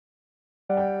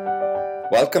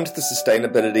Welcome to the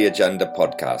Sustainability Agenda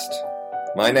podcast.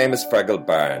 My name is Fergal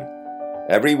Byrne.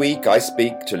 Every week I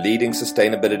speak to leading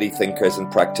sustainability thinkers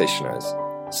and practitioners,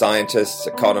 scientists,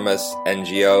 economists,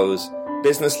 NGOs,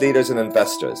 business leaders and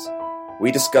investors.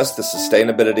 We discuss the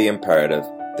sustainability imperative,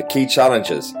 the key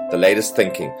challenges, the latest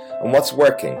thinking, and what's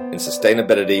working in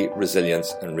sustainability,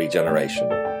 resilience and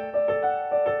regeneration.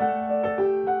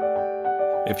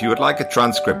 If you would like a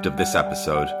transcript of this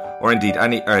episode, or indeed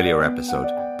any earlier episode,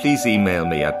 please email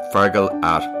me at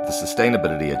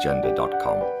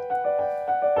fergal@thesustainabilityagenda.com.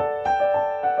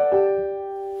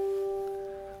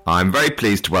 I'm very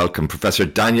pleased to welcome Professor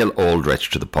Daniel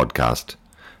Aldrich to the podcast.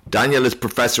 Daniel is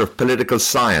Professor of Political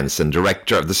Science and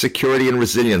Director of the Security and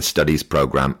Resilience Studies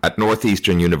Programme at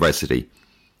Northeastern University.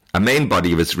 A main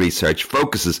body of his research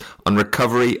focuses on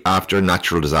recovery after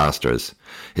natural disasters.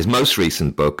 His most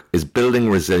recent book is Building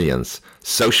Resilience,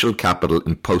 Social Capital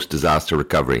in Post-Disaster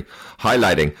Recovery,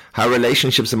 highlighting how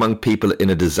relationships among people in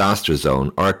a disaster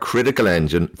zone are a critical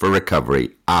engine for recovery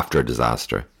after a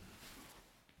disaster.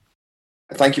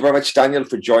 Thank you very much, Daniel,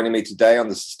 for joining me today on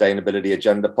the Sustainability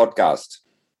Agenda podcast.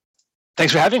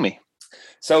 Thanks for having me.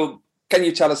 So, can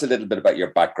you tell us a little bit about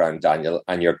your background, Daniel,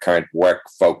 and your current work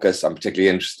focus? I'm particularly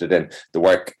interested in the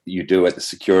work you do at the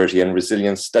Security and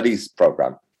Resilience Studies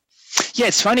Programme. Yeah,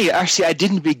 it's funny. Actually, I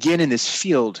didn't begin in this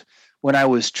field when I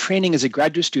was training as a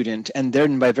graduate student, and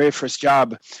then my very first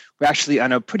job were actually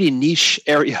on a pretty niche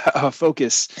area of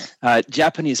focus,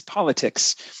 Japanese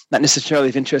politics, not necessarily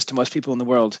of interest to most people in the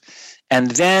world.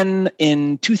 And then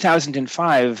in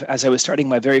 2005, as I was starting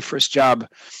my very first job,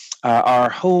 our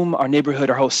home, our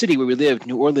neighborhood, our whole city where we lived,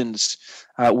 New Orleans,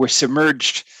 were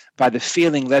submerged by the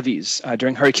failing levees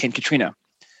during Hurricane Katrina.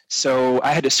 So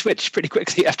I had to switch pretty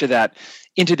quickly after that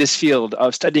into this field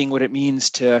of studying what it means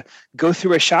to go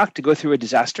through a shock, to go through a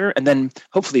disaster, and then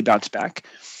hopefully bounce back.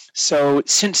 So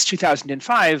since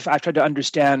 2005, I've tried to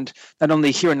understand not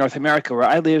only here in North America where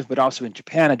I live, but also in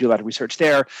Japan. I do a lot of research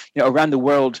there, around the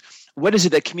world. What is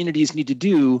it that communities need to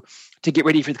do to get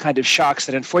ready for the kind of shocks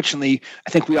that, unfortunately,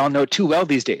 I think we all know too well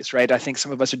these days, right? I think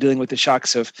some of us are dealing with the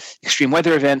shocks of extreme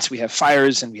weather events. We have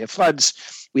fires and we have floods.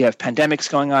 We have pandemics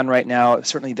going on right now.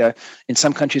 Certainly, in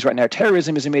some countries right now,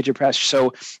 terrorism is a major pressure.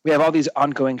 So we have all these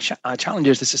ongoing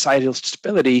challenges to societal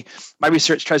stability. My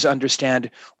research tries to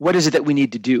understand what is it that we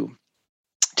need to do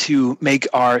to make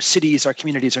our cities, our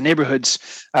communities, our neighborhoods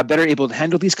better able to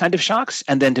handle these kind of shocks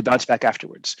and then to bounce back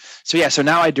afterwards. So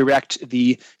now I direct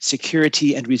the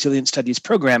Security and Resilience Studies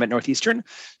program at Northeastern.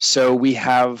 So we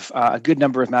have a good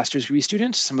number of master's degree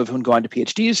students, some of whom go on to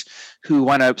PhDs, who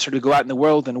want to sort of go out in the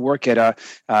world and work at a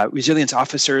resilience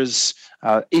officers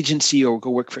agency, or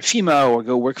go work for FEMA, or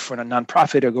go work for a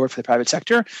nonprofit, or go work for the private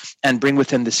sector, and bring with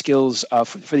them the skills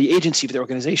for the agency, for the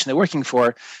organization they're working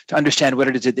for, to understand what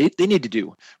it is that they need to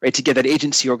do, right, to get that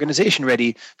agency organization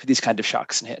ready for these kind of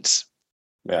shocks and hits.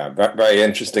 Yeah, very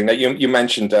interesting. Now, you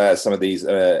mentioned some of these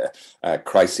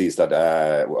crises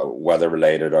that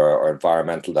weather-related or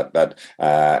environmental that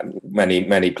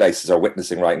many places are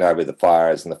witnessing right now with the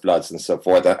fires and the floods and so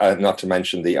forth. Not to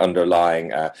mention the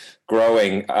underlying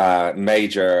growing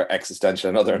major existential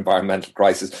and other environmental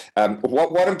crises.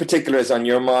 What in particular is on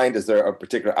your mind? Is there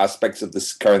particular aspects of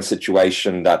this current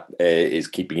situation that is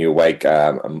keeping you awake?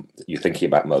 You're thinking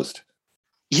about most?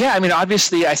 Yeah, I mean,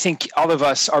 obviously, I think all of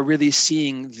us are really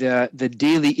seeing the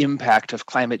daily impact of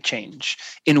climate change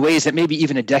in ways that maybe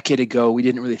even a decade ago we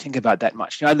didn't really think about that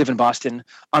much. I live in Boston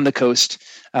on the coast.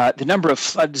 The number of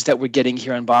floods that we're getting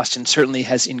here in Boston certainly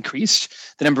has increased.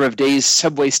 The number of days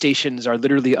subway stations are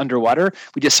literally underwater.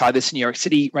 We just saw this in New York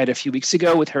City right a few weeks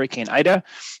ago with Hurricane Ida,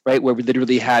 right, where we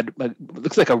literally had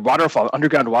looks like a waterfall,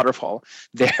 underground waterfall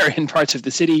there in parts of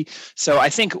the city. So I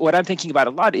think what I'm thinking about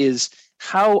a lot is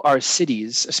how our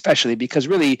cities, especially because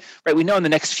really, right, we know in the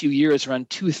next few years, around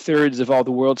 2/3 of all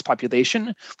the world's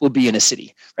population will be in a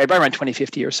city, right, by around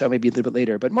 2050 or so, maybe a little bit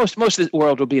later, but most of the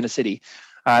world will be in a city.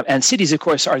 And cities, of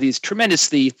course, are these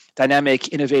tremendously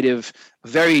dynamic, innovative,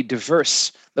 very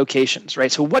diverse locations,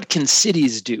 right? So what can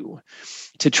cities do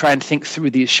to try and think through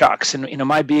these shocks? And,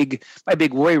 my big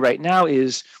worry right now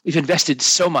is we've invested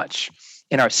so much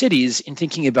in our cities in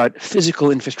thinking about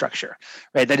physical infrastructure,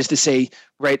 right? That is to say,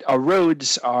 right, our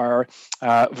roads are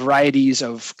varieties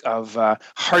of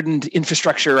hardened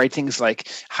infrastructure, right? Things like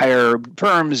higher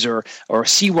berms or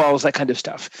seawalls, that kind of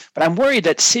stuff. But I'm worried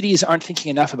that cities aren't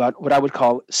thinking enough about what I would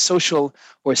call social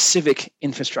or civic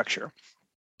infrastructure.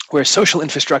 Where social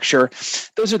infrastructure,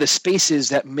 those are the spaces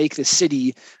that make the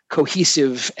city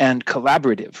cohesive and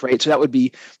collaborative, right? So that would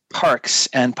be parks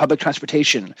and public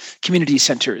transportation, community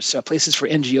centers, places for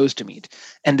NGOs to meet.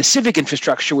 And the civic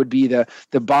infrastructure would be the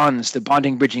bonds, the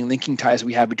bonding, bridging, linking ties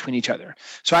we have between each other.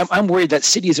 So I'm worried that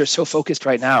cities are so focused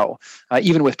right now,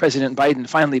 even with President Biden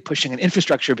finally pushing an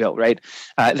infrastructure bill, right,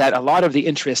 that a lot of the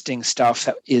interesting stuff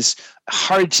that is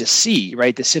hard to see,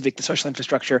 right, the civic, the social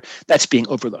infrastructure, that's being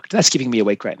overlooked. That's keeping me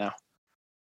awake right now.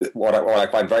 What I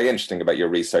find very interesting about your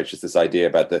research is this idea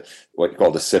about what you call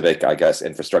the civic, I guess,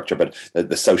 infrastructure, but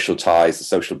the social ties, the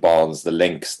social bonds, the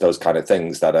links, those kind of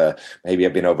things that maybe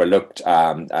have been overlooked,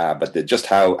 but just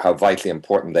how vitally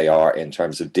important they are in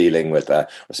terms of dealing with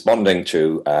responding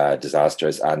to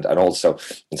disasters and also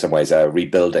in some ways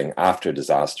rebuilding after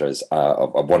disasters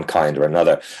of one kind or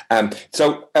another.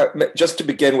 So just to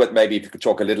begin with, maybe if you could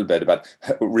talk a little bit about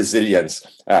resilience.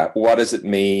 What does it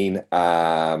mean,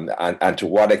 and to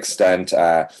what extent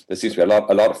there seems to be a lot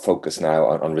of focus now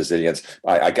on resilience.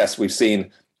 I guess we've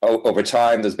seen over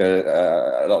time there's been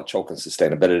a lot of talk on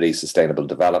sustainability, sustainable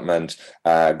development,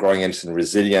 growing into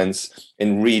resilience,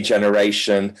 in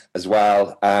regeneration as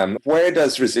well. Where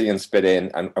does resilience fit in,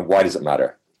 and why does it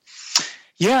matter?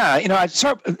 Yeah, I'd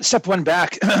step one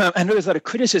back. I know there's a lot of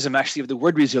criticism, actually, of the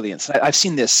word resilience. I've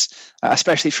seen this,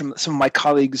 especially from some of my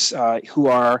colleagues who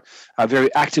are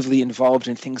very actively involved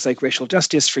in things like racial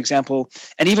justice, for example,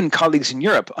 and even colleagues in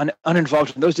Europe,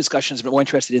 uninvolved in those discussions, but more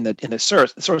interested in the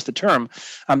source of the term.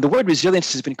 The word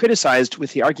resilience has been criticized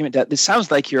with the argument that this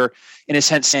sounds like you're, in a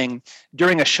sense, saying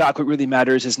during a shock, what really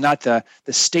matters is not the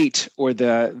state or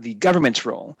the government's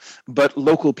role, but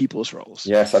local people's roles.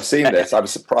 Yes, I've seen this. I was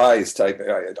surprised.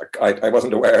 I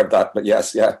wasn't aware of that, but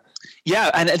yes, yeah.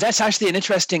 Yeah, and that's actually an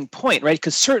interesting point, right?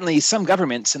 Because certainly some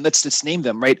governments, and let's just name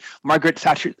them, right? Margaret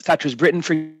Thatcher's Britain,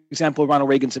 for example, Ronald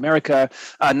Reagan's America,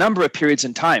 a number of periods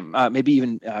in time, maybe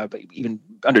even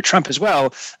under Trump as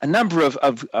well, a number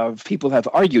of people have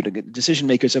argued, decision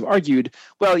makers have argued,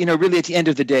 well, really at the end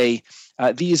of the day,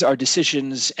 these are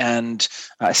decisions and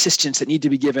assistance that need to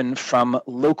be given from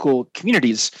local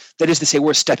communities. That is to say,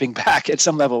 we're stepping back at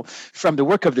some level from the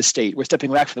work of the state. We're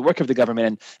stepping back from the work of the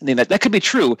government. And that could be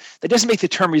true. That doesn't make the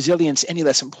term resilience any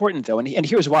less important, though. And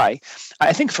here's why.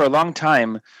 I think for a long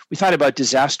time, we thought about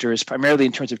disasters primarily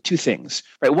in terms of two things,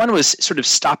 right? One was sort of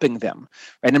stopping them,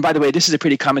 right? And by the way, this is a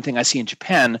pretty common thing I see in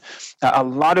Japan. A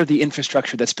lot of the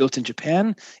infrastructure that's built in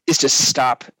Japan is to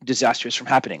stop disasters from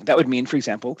happening. That would mean, for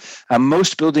example,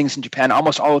 most buildings in Japan,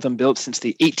 almost all of them built since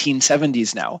the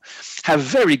 1870s now, have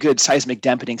very good seismic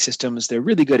dampening systems. They're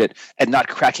really good at not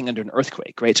cracking under an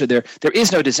earthquake, right? So there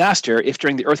is no disaster if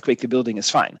during the earthquake the building is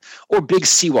fine. Or big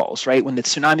seawalls, right? When the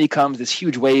tsunami comes, this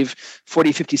huge wave,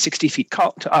 40, 50, 60 feet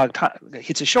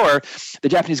hits a shore, the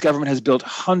Japanese government has built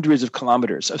hundreds of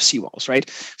kilometers of seawalls, right?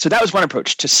 So that was one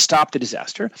approach, to stop the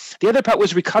disaster. The other part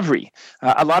was recovery.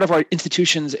 A lot of our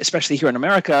institutions, especially here in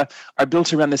America, are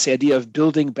built around this idea of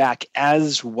building back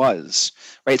as was,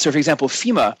 right? So for example,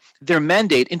 FEMA, their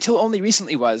mandate until only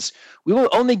recently was, we will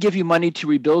only give you money to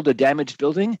rebuild a damaged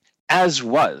building as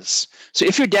was. So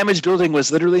if your damaged building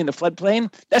was literally in a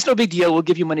floodplain, that's no big deal. We'll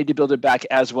give you money to build it back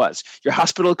as was. Your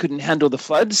hospital couldn't handle the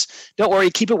floods. Don't worry,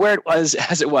 keep it where it was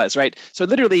as it was, right? So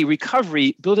literally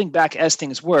recovery, building back as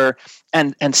things were,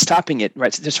 and stopping it,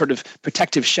 right? So this sort of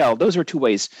protective shell. Those are two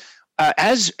ways.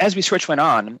 As research went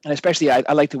on, and especially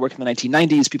I like the work in the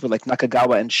 1990s, people like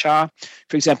Nakagawa and Shah,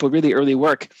 for example, really early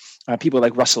work, people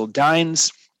like Russell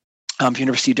Dines from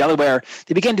University of Delaware,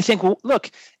 they began to think, well,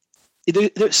 look,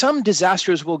 some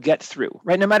disasters will get through,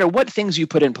 right? No matter what things you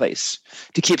put in place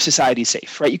to keep society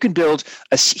safe, right? You can build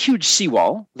a huge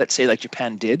seawall, let's say like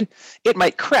Japan did. It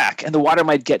might crack and the water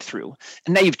might get through.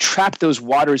 And now you've trapped those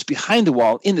waters behind the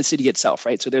wall in the city itself,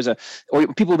 right? So or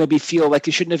people maybe feel like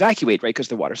they shouldn't evacuate, right? Because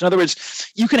the water. So in other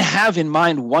words, you can have in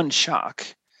mind one shock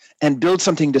and build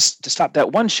something to stop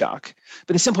that one shock.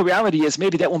 But the simple reality is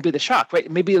maybe that won't be the shock, right?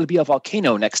 Maybe it'll be a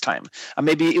volcano next time.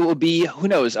 Maybe it will be, who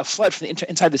knows, a flood from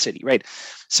inside the city, right?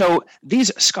 So these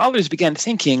scholars began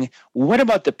thinking, what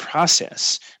about the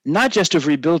process, not just of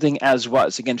rebuilding as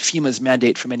was, again, FEMA's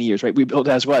mandate for many years, right? Rebuild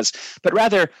as was, but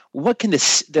rather, what can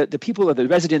the people or the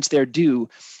residents there do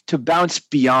to bounce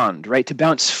beyond, right? To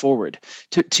bounce forward,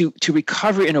 to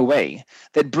recover in a way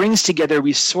that brings together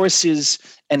resources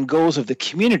and goals of the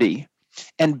community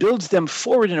and builds them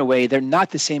forward in a way they're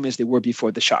not the same as they were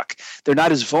before the shock. They're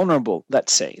not as vulnerable,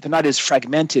 let's say. They're not as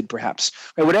fragmented, perhaps.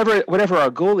 Right? Whatever our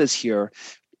goal is here,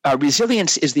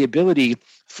 resilience is the ability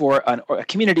for a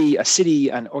community, a city,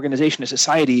 an organization, a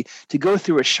society to go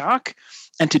through a shock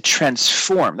and to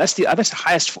transform. That's the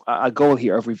highest goal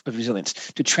here of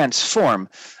resilience, to transform,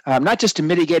 not just to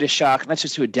mitigate a shock, not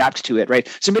just to adapt to it, right?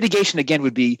 So mitigation, again,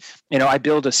 would be, I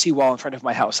build a seawall in front of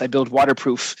my house. I build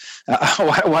waterproof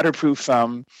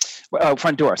front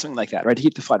door, something like that, right? To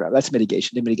keep the flood out. That's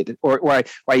mitigation, to mitigate it. Or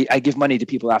I give money to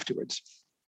people afterwards.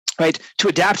 Right. To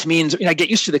adapt means get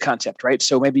used to the concept, right?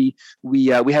 So maybe we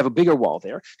have a bigger wall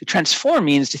there. To transform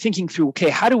means to thinking through, okay,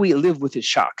 how do we live with this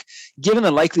shock? Given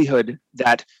the likelihood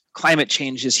that climate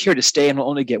change is here to stay and will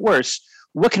only get worse,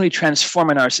 what can we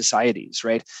transform in our societies,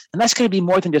 right? And that's going to be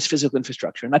more than just physical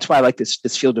infrastructure. And that's why I like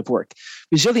this field of work.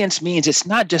 Resilience means it's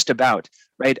not just about,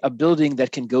 right, a building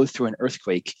that can go through an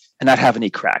earthquake and not have any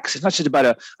cracks. It's not just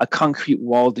about a concrete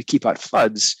wall to keep out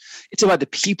floods. It's about the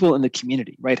people in the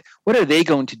community, right? What are they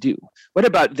going to do? What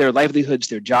about their livelihoods,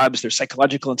 their jobs, their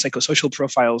psychological and psychosocial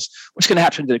profiles? What's going to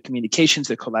happen to their communications,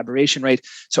 their collaboration, right?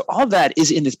 So all that is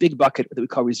in this big bucket that we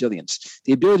call resilience.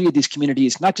 The ability of these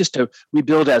communities not just to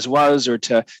rebuild as was or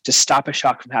to stop a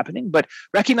shock from happening, but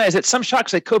recognize that some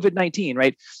shocks like COVID-19,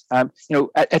 right?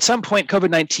 At some point,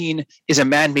 COVID-19 is a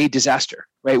man-made disaster,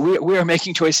 right? We are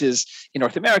making choices in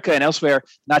North America and elsewhere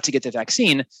not to get the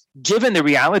vaccine. Given the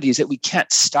realities that we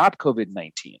can't stop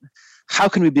COVID-19, how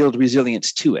can we build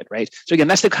resilience to it, right? So again,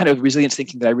 that's the kind of resilience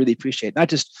thinking that I really appreciate, not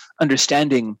just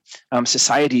understanding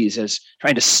societies as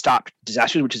trying to stop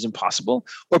disasters, which is impossible,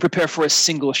 or prepare for a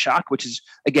single shock, which is,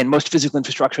 again, most physical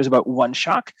infrastructure is about one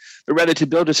shock, but rather to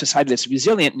build a society that's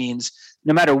resilient means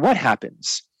no matter what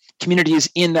happens, communities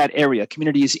in that area,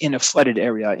 communities in a flooded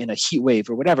area, in a heat wave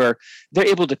or whatever, they're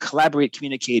able to collaborate,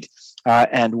 communicate,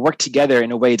 and work together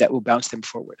in a way that will bounce them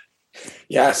forward.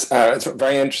 Yes, it's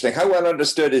very interesting. How well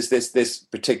understood is this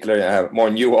particular more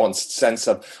nuanced sense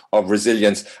of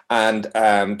resilience? And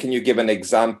can you give an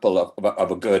example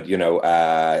of a good,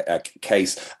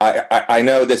 case? I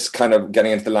know this kind of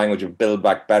getting into the language of build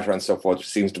back better and so forth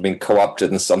seems to have been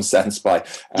co-opted in some sense by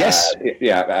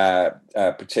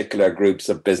particular groups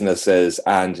of businesses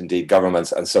and indeed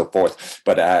governments and so forth.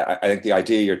 But I think the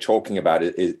idea you're talking about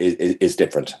is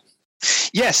different.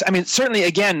 Yes, I mean, certainly,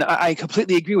 again, I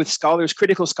completely agree with scholars,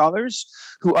 critical scholars,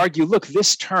 who argue, look,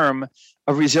 this term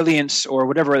of resilience or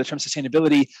whatever other term,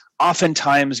 sustainability,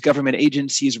 oftentimes government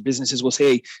agencies or businesses will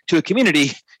say to a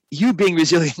community, you being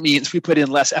resilient means we put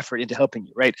in less effort into helping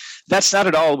you, right? That's not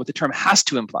at all what the term has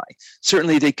to imply.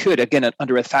 Certainly they could, again,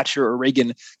 under a Thatcher or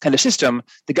Reagan kind of system,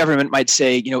 the government might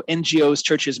say, NGOs,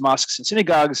 churches, mosques, and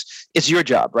synagogues, it's your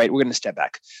job, right? We're going to step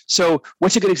back. So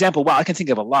what's a good example? Wow, I can think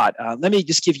of a lot. Let me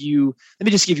just give you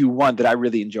one that I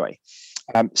really enjoy.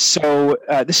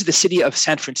 This is the city of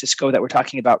San Francisco that we're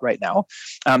talking about right now.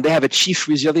 They have a chief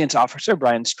resilience officer,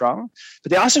 Brian Strong,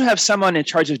 but they also have someone in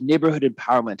charge of neighborhood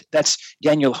empowerment. That's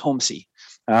Daniel Aldrich.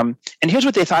 And here's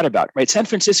what they thought about, right? San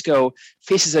Francisco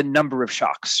faces a number of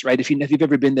shocks, right? If you've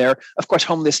ever been there, of course,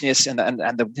 homelessness and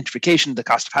the gentrification, the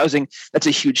cost of housing, that's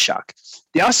a huge shock.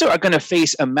 They also are going to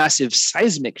face a massive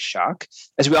seismic shock.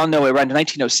 As we all know, around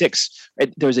 1906,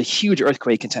 right, there was a huge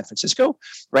earthquake in San Francisco,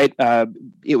 right?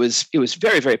 It was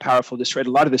very, very powerful, destroyed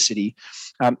a lot of the city.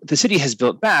 The city has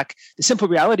built back. The simple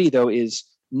reality, though, is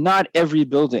not every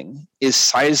building is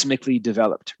seismically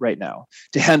developed right now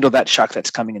to handle that shock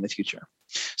that's coming in the future.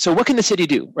 So what can the city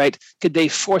do, right? Could they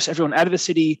force everyone out of the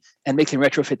city and make them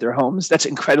retrofit their homes? That's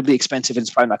incredibly expensive and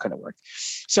it's probably not going to work.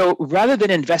 So rather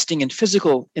than investing in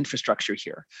physical infrastructure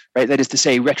here, right, that is to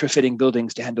say retrofitting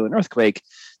buildings to handle an earthquake,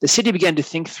 the city began to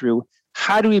think through,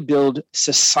 how do we build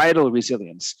societal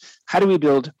resilience? How do we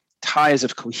build ties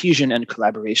of cohesion and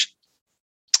collaboration?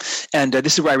 And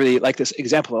this is where I really like this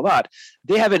example a lot.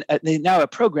 They have now a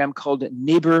program called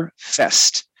Neighbor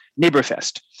Fest.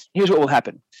 Here's what will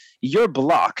happen. Your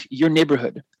block, your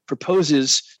neighborhood,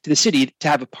 proposes to the city to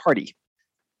have a party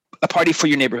for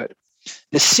your neighborhood.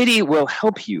 The city will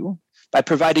help you by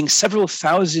providing several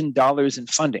 $1,000s in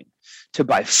funding to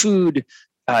buy food,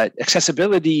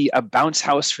 accessibility, a bounce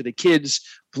house for the kids,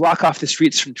 block off the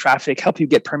streets from traffic, help you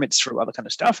get permits for all that kind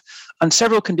of stuff, on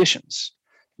several conditions.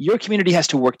 Your community has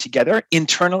to work together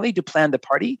internally to plan the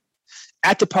party.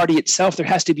 At the party itself, there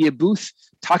has to be a booth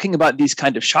talking about these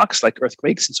kind of shocks like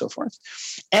earthquakes and so forth.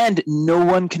 And no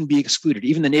one can be excluded.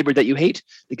 Even the neighbor that you hate,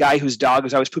 the guy whose dog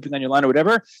is always pooping on your lawn or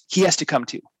whatever, he has to come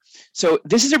too. So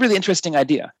this is a really interesting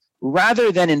idea.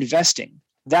 Rather than investing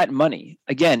that money,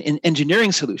 again, in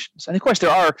engineering solutions, and of course there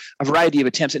are a variety of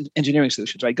attempts in engineering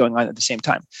solutions, right, going on at the same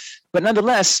time. But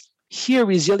nonetheless, here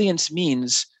resilience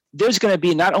means there's going to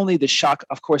be not only the shock,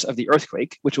 of course, of the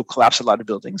earthquake, which will collapse a lot of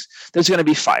buildings. There's going to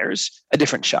be fires, a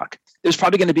different shock. There's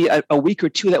probably going to be a week or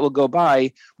two that will go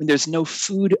by when there's no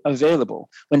food available,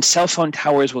 when cell phone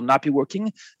towers will not be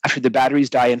working after the batteries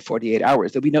die in 48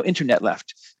 hours. There'll be no internet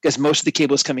left because most of the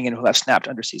cables coming in will have snapped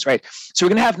underseas, right? So we're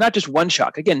going to have not just one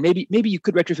shock. Again, maybe you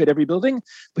could retrofit every building,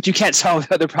 but you can't solve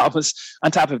other problems on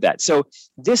top of that. So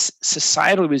this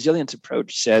societal resilience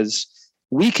approach says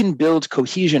we can build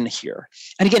cohesion here.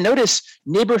 And again, notice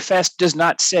NeighborFest does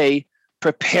not say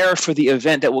prepare for the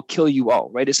event that will kill you all,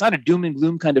 right? It's not a doom and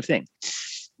gloom kind of thing.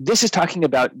 This is talking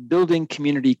about building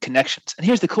community connections. And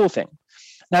here's the cool thing.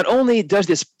 Not only does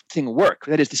this thing work,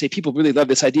 that is to say, people really love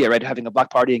this idea, right? Having a block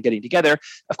party and getting together,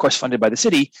 of course, funded by the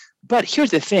city. But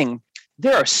here's the thing.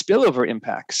 There are spillover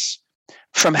impacts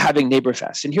from having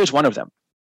NeighborFest. And here's one of them.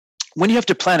 When you have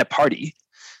to plan a party,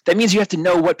 that means you have to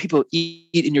know what people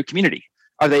eat in your community.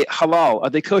 Are they halal? Are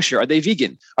they kosher? Are they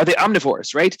vegan? Are they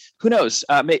omnivores, right? Who knows?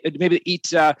 Maybe they eat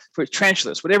for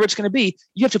tarantulas, whatever it's going to be.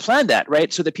 You have to plan that,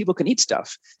 right? So that people can eat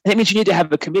stuff. And that means you need to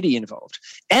have a committee involved.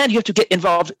 And you have to get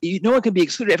involved. No one can be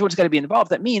excluded. Everyone's got to be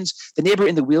involved. That means the neighbor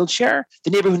in the wheelchair,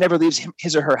 the neighbor who never leaves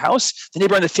his or her house, the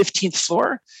neighbor on the 15th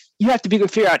floor. You have to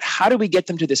figure out how do we get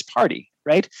them to this party,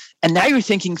 right? And now you're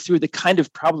thinking through the kind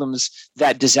of problems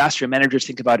that disaster managers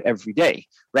think about every day,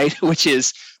 right? Which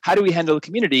is, how do we handle a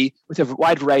community with a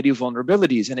wide variety of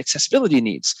vulnerabilities and accessibility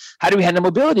needs? How do we handle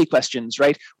mobility questions,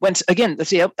 right? When, again,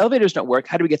 let's say elevators don't work,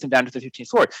 how do we get them down to the 15th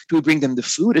floor? Do we bring them the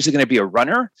food? Is it going to be a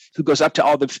runner who goes up to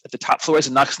at the top floors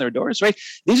and knocks on their doors, right?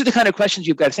 These are the kind of questions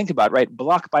you've got to think about, right?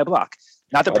 Block by block.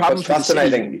 Not the problem.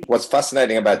 What's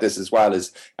fascinating about this as well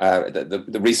is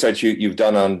the research you've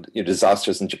done on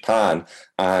disasters in Japan,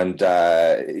 and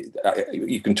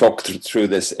you can talk through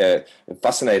this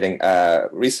fascinating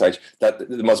research that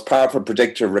the most powerful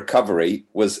predictor of recovery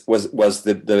was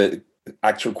the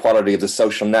actual quality of the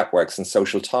social networks and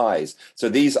social ties. So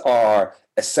these are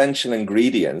essential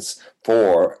ingredients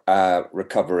for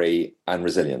recovery and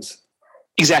resilience.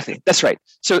 Exactly, that's right.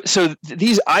 So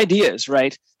these ideas,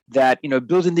 right? That,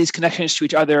 building these connections to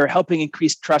each other, helping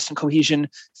increase trust and cohesion,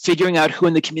 figuring out who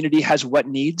in the community has what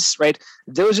needs, right?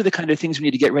 Those are the kind of things we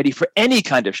need to get ready for any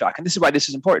kind of shock. And this is why this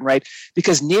is important, right?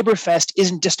 Because NeighborFest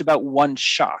isn't just about one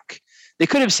shock. They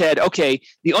could have said, okay,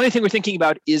 the only thing we're thinking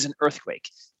about is an earthquake.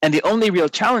 And the only real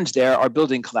challenge there are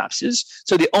building collapses.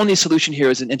 So the only solution here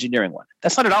is an engineering one.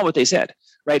 That's not at all what they said,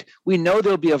 right? We know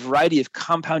there'll be a variety of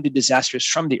compounded disasters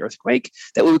from the earthquake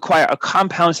that will require a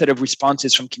compound set of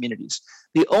responses from communities.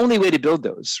 The only way to build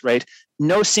those, right?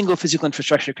 No single physical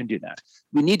infrastructure can do that.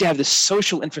 We need to have the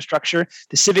social infrastructure,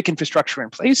 the civic infrastructure in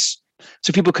place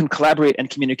so people can collaborate and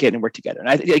communicate and work together. And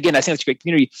I think that's a great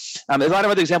community. There's a lot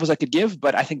of other examples I could give,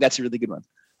 but I think that's a really good one.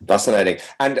 Fascinating.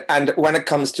 And when it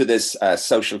comes to this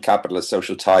social capital,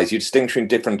 social ties, you distinguish between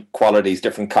different qualities,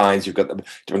 different kinds. You've got the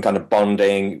different kind of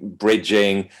bonding,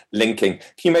 bridging, linking. Can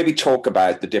you maybe talk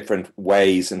about the different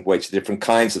ways in which the different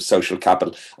kinds of social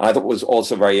capital? And I thought it was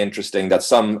also very interesting that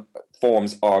some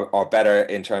forms are better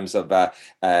in terms of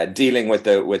dealing with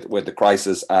the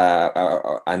crisis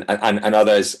and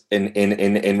others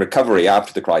in recovery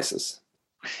after the crisis.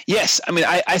 Yes,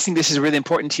 I think this is really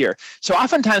important here. So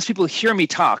oftentimes people hear me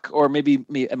talk, or maybe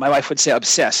my wife would say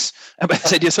obsess about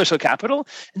this idea of social capital,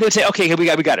 and they would say, okay,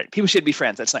 we got it. People should be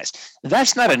friends. That's nice.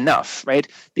 That's not enough, right?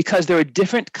 Because there are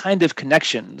different kind of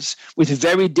connections with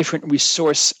very different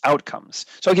resource outcomes.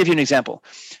 So I'll give you an example.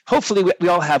 Hopefully we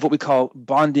all have what we call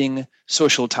bonding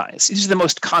social ties. These are the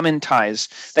most common ties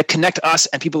that connect us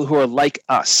and people who are like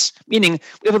us, meaning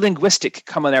we have a linguistic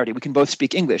commonality. We can both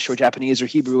speak English or Japanese or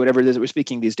Hebrew, whatever it is that we're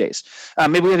speaking these days.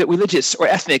 Maybe we have a religious or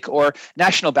ethnic or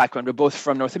national background. We're both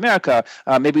from North America.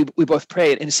 Maybe we both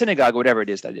pray in a synagogue or whatever it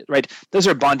is that is, right? Those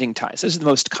are bonding ties. Those are the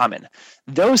most common.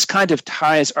 Those kind of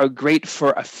ties are great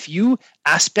for a few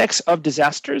aspects of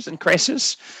disasters and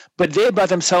crisis, but they by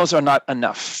themselves are not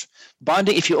enough.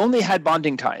 Bonding, if you only had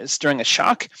bonding ties during a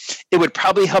shock, it would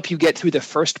probably help you get through the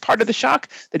first part of the shock,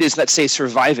 that is, let's say,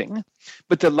 surviving.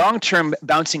 But the long-term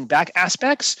bouncing back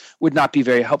aspects would not be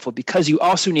very helpful because you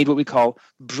also need what we call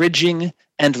bridging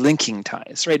and linking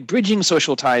ties, right? Bridging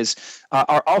social ties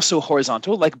are also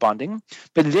horizontal, like bonding,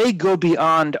 but they go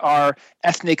beyond our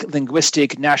ethnic,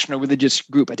 linguistic, national, religious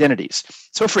group identities.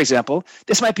 So, for example,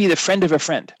 this might be the friend of a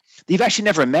friend that you've actually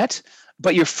never met,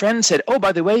 but your friend said, oh,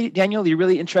 by the way, Daniel, you're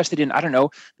really interested in,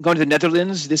 going to the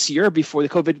Netherlands this year before the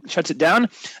COVID shuts it down.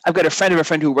 I've got a friend of a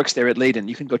friend who works there at Leiden.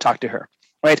 You can go talk to her,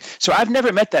 right? So I've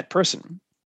never met that person,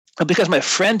 but because my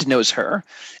friend knows her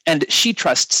and she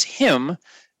trusts him,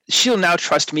 she'll now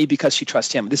trust me because she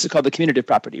trusts him. This is called the commutative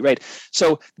property, right?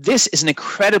 So this is an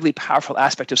incredibly powerful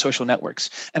aspect of social networks.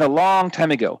 And a long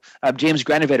time ago, James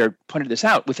Granovetter pointed this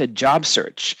out with a job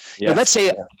search. Yes. Let's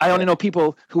say I only know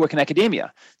people who work in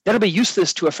academia. That'll be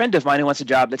useless to a friend of mine who wants a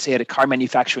job, let's say, at a car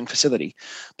manufacturing facility.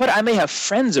 But I may have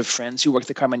friends of friends who work at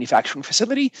the car manufacturing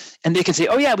facility, and they can say,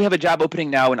 oh, yeah, we have a job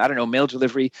opening now, and I don't know, mail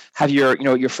delivery, have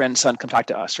your friend's son come talk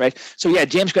to us, right? So yeah,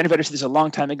 James Granovetter said this a long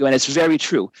time ago, and it's very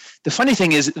true. The funny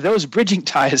thing is those bridging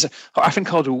ties are often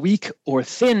called weak or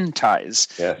thin ties.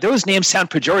 Yeah. Those names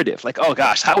sound pejorative, like, oh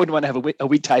gosh, I wouldn't want to have a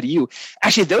weak tie to you.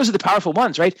 Actually, those are the powerful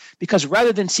ones, right? Because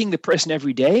rather than seeing the person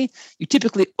every day, you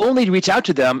typically only reach out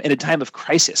to them in a time of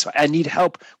crisis. So I need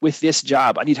help with this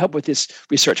job. I need help with this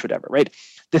research, whatever, right?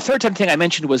 The third thing I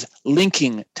mentioned was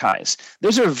linking ties.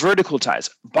 Those are vertical ties.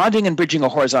 Bonding and bridging are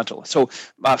horizontal. So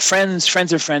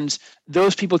friends of friends,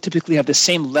 those people typically have the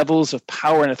same levels of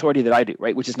power and authority that I do,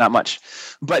 right? Which is not much.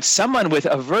 But someone with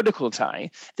a vertical tie,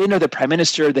 they know the prime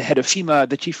minister, the head of FEMA,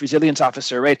 the chief resilience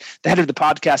officer, right? The head of the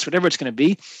podcast, whatever it's going to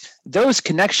be. Those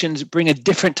connections bring a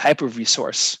different type of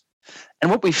resource. And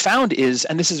what we found is,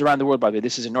 and this is around the world, by the way,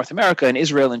 this is in North America, in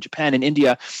Israel, in Japan, in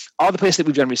India, all the places that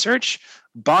we've done research,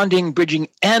 bonding, bridging,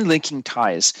 and linking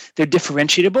ties. They're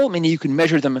differentiable, meaning you can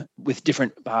measure them with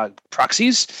different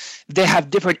proxies. They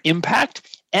have different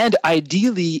impact. And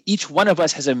ideally, each one of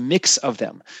us has a mix of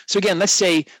them. So again, let's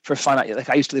say for fun, like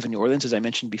I used to live in New Orleans, as I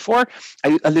mentioned before.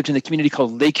 I lived in a community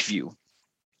called Lakeview.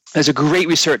 There's a great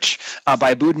research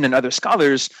by Boudin and other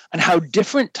scholars on how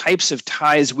different types of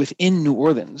ties within New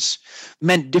Orleans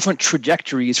meant different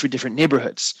trajectories for different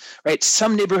neighborhoods, right?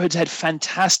 Some neighborhoods had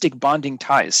fantastic bonding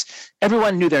ties.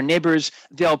 Everyone knew their neighbors.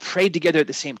 They all prayed together at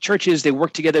the same churches. They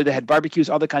worked together. They had barbecues,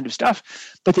 all that kind of stuff.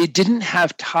 But they didn't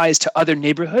have ties to other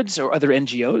neighborhoods or other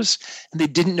NGOs, and they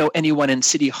didn't know anyone in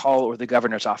City Hall or the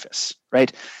governor's office,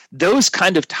 right? Those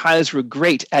kind of ties were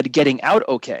great at getting out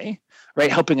okay, right?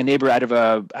 Helping a neighbor out of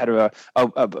a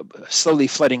slowly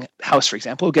flooding house, for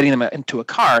example, getting them into a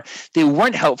car. They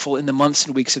weren't helpful in the months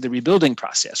and weeks of the rebuilding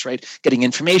process, right? Getting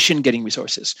information, getting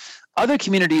resources. Other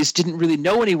communities didn't really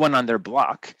know anyone on their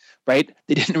block, right?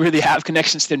 They didn't really have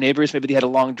connections to their neighbors. Maybe they had a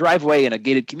long driveway in a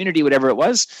gated community, whatever it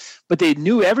was, but they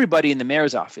knew everybody in the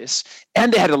mayor's office,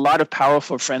 and they had a lot of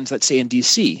powerful friends, let's say in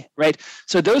DC, right?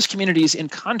 So those communities, in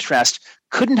contrast,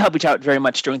 couldn't help each out very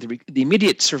much during the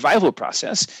immediate survival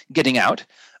process, getting out,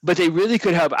 but they really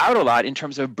could help out a lot in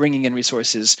terms of bringing in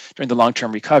resources during the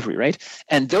long-term recovery, right?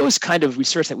 And those kind of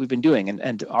research that we've been doing,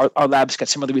 and our lab's got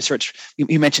some other research.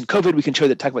 You mentioned COVID. We can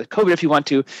talk about COVID if you want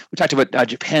to. We talked about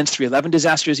Japan's 3/11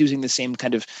 disasters using the same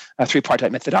kind of three-part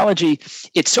methodology.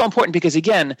 It's so important because,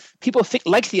 again, people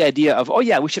like the idea of, oh,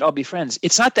 yeah, we should all be friends.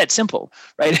 It's not that simple,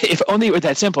 right? If only it were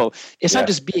that simple. It's not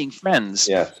just being friends.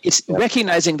 It's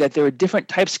recognizing that there are different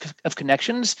types of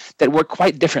connections that work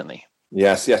quite differently.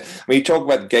 Yes. I mean, you talk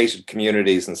about gated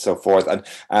communities and so forth, and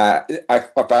I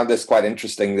found this quite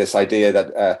interesting. This idea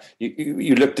that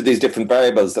you looked at these different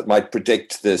variables that might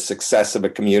predict the success of a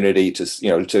community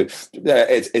to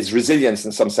its resilience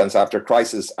in some sense after a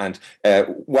crisis, and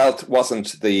wealth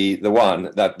wasn't the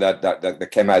one that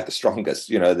came out the strongest.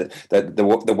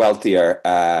 The wealthier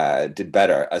did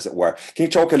better, as it were. Can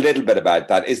you talk a little bit about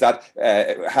that? Is that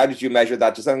how did you measure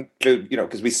that? Does that include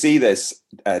because we see this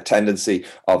tendency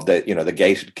of the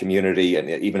gated community, and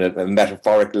even at a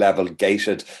metaphoric level,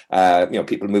 gated,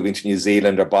 people moving to New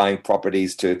Zealand or buying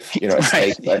properties to,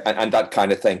 estate and that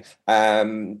kind of thing.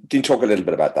 Can you talk a little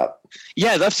bit about that?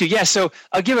 Yeah, I'd love to. Yeah, so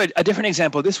I'll give a different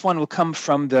example. This one will come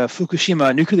from the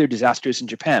Fukushima nuclear disasters in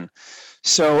Japan.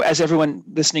 So as everyone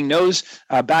listening knows,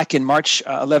 back in March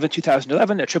 11,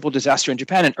 2011, a triple disaster in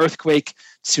Japan, an earthquake,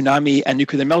 tsunami, and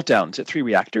nuclear meltdowns at 3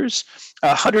 reactors.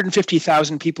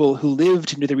 150,000 people who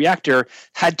lived near the reactor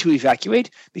had to evacuate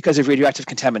because of radioactive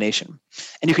contamination.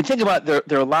 And you can think about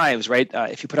their lives, right?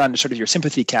 If you put on sort of your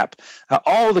sympathy cap,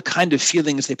 all the kind of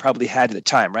feelings they probably had at the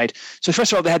time, right? So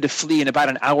first of all, they had to flee in about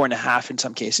an hour and a half in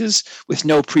some cases with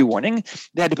no pre-warning.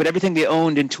 They had to put everything they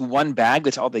owned into one bag.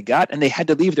 That's all they got. And they had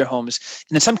to leave their homes.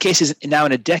 And in some cases, now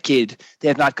in a decade, they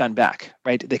have not gone back,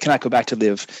 right? They cannot go back to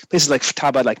live. Places like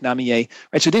Futaba, like Namiye,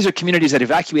 right? So these are communities that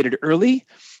evacuated early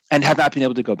and have not been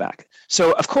able to go back.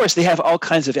 So, of course, they have all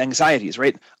kinds of anxieties,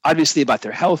 right? Obviously about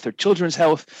their health, their children's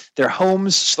health, their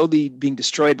homes slowly being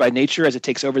destroyed by nature as it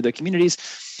takes over their communities.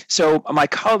 So my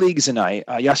colleagues and I,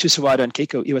 Yasu Sawada and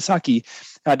Keiko Iwasaki,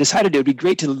 decided it would be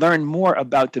great to learn more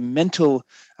about the mental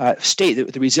state,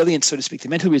 the resilience, so to speak, the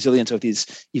mental resilience of these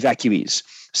evacuees.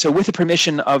 So with the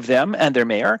permission of them and their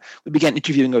mayor, we began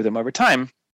interviewing them over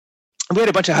time. we had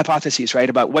a bunch of hypotheses, right,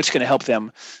 about what's going to help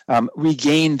them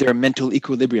regain their mental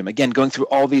equilibrium. Again, going through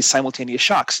all these simultaneous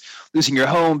shocks, losing your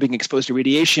home, being exposed to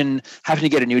radiation, having to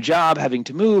get a new job, having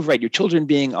to move, right, your children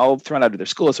being all thrown out of their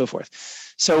school and so forth.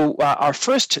 So our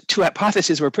first two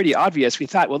hypotheses were pretty obvious. We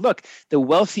thought, well, look, the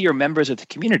wealthier members of the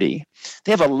community,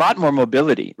 they have a lot more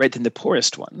mobility, right, than the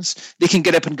poorest ones. They can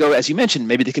get up and go, as you mentioned,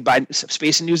 maybe they could buy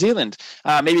space in New Zealand.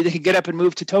 Maybe they could get up and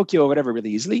move to Tokyo or whatever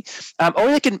really easily. Or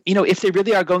they can, if they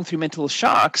really are going through mental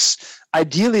shocks,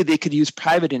 ideally they could use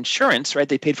private insurance, right,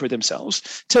 they paid for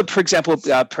themselves, to, for example,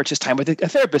 purchase time with a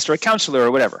therapist or a counselor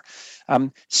or whatever.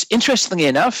 Interestingly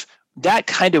enough, that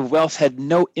kind of wealth had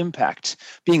no impact.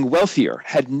 Being wealthier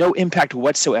had no impact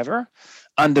whatsoever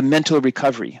on the mental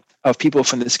recovery of people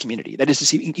from this community. That is to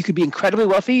say, you could be incredibly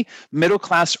wealthy, middle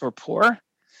class, or poor.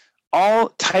 All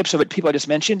types of it, people I just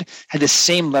mentioned, had the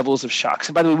same levels of shocks.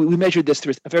 And by the way, we measured this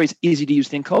through a very easy to use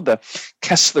thing called the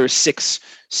Kessler-6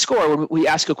 score, where we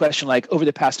ask a question like, over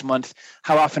the past month,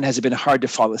 how often has it been hard to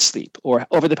fall asleep? Or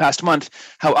over the past month,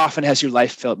 how often has your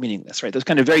life felt meaningless, right? Those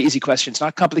kind of very easy questions,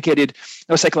 not complicated,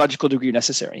 no psychological degree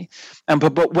necessary.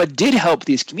 But what did help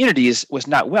these communities was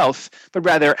not wealth, but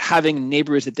rather having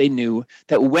neighbors that they knew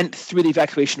that went through the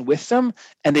evacuation with them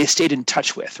and they stayed in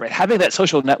touch with, right? Having that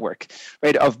social network,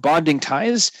 right, of bonding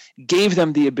ties gave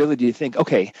them the ability to think,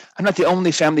 okay, I'm not the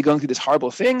only family going through this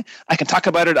horrible thing. I can talk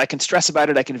about it. I can stress about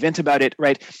it. I can vent about it,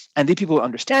 right? And these people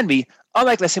understand me.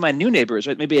 Unlike, let's say, my new neighbors,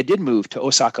 right? Maybe I did move to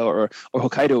Osaka or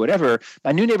Hokkaido or whatever.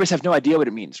 My new neighbors have no idea what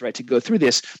it means, right, to go through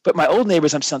this. But my old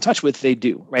neighbors I'm still in touch with, they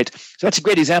do, right? So that's a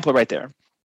great example right there,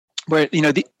 where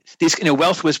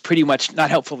wealth was pretty much not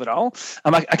helpful at all.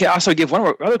 I can also give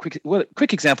one other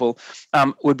quick example.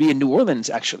 Would be in New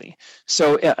Orleans, actually.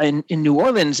 So in New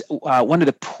Orleans, one of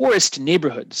the poorest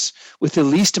neighborhoods with the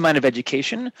least amount of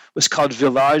education was called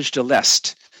Village de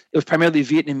l'Est. It was primarily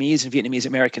Vietnamese and Vietnamese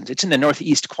Americans. It's in the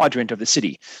northeast quadrant of the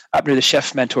city, up near the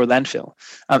Chef Mentor landfill.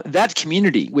 That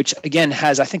community, which again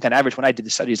has, I think on average, when I did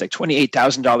the studies, like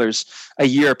 $28,000 a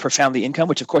year per family income,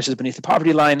 which of course is beneath the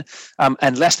poverty line,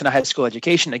 and less than a high school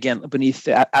education, again, beneath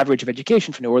the average of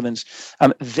education for New Orleans,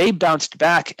 they bounced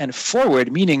back and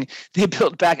forward, meaning they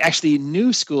built back actually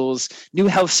new schools, new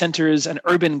health centers, an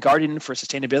urban garden for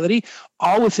sustainability,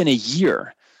 all within a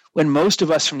year, when most of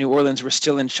us from New Orleans were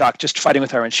still in shock, just fighting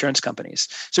with our insurance companies.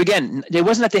 So again, it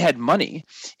wasn't that they had money;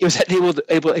 it was that they were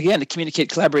able again to communicate,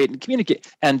 collaborate,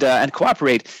 and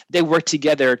cooperate. They worked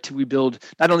together to rebuild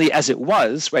not only as it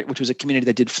was, right, which was a community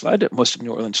that did flood. Most of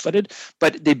New Orleans flooded,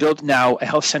 but they built now a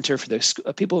health center for their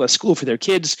people, a school for their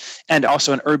kids, and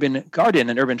also an urban garden,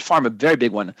 an urban farm, a very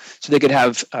big one, so they could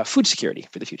have food security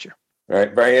for the future.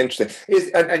 Right, very interesting.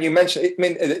 And you mentioned, I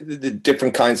mean, the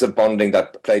different kinds of bonding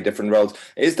that play different roles.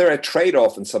 Is there a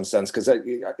trade-off in some sense? Because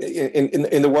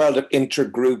in the world of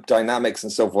intergroup dynamics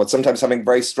and so forth, sometimes having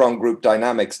very strong group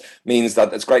dynamics means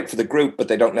that it's great for the group, but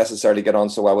they don't necessarily get on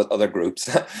so well with other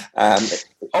groups.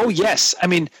 Oh, yes. I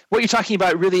mean, what you're talking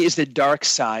about really is the dark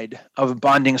side of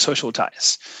bonding social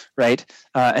ties, right?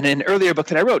 And in an earlier book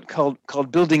that I wrote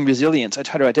called Building Resilience, I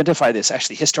try to identify this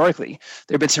actually historically.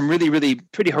 There have been some really, really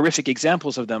pretty horrific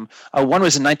examples of them. One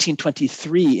was in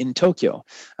 1923 in Tokyo.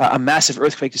 A massive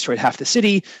earthquake destroyed half the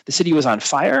city. The city was on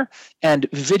fire, and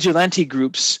vigilante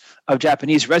groups of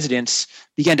Japanese residents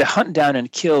began to hunt down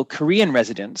and kill Korean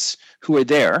residents who were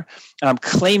there,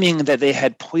 claiming that they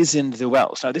had poisoned the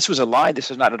wells. Now, this was a lie. This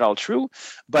was not at all true,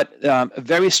 but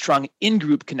very strong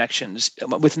in-group connections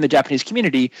within the Japanese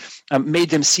community made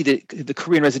them see the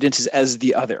Korean residents as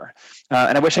the other.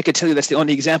 And I wish I could tell you that's the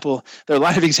only example. There are a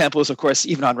lot of examples, of course,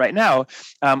 even on right now,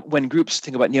 when groups,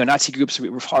 think about neo-Nazi groups,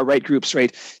 far-right groups,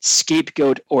 right,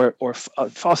 scapegoat or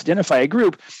false identify a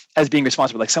group as being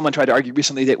responsible. Like someone tried to argue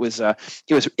recently that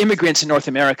it was immigrants in North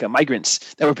America,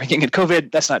 migrants, that were bringing in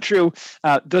COVID. That's not true.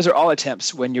 Those are all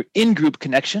attempts when you're in-group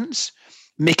connections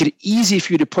make it easy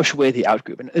for you to push away the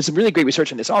out-group. And there's some really great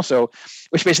research on this also,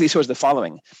 which basically shows the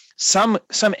following. Some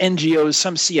NGOs,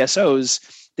 some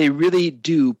CSOs, they really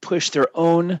do push their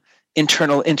own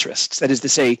internal interests. That is to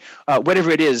say, whatever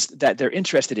it is that they're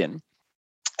interested in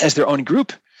as their own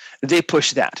group, they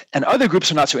push that. And other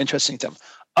groups are not so interesting to them.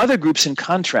 Other groups, in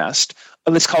contrast,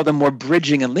 let's call them more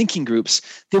bridging and linking groups,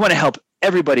 they want to help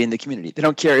everybody in the community. They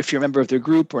don't care if you're a member of their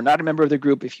group or not a member of their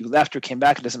group, if you left or came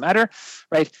back, it doesn't matter,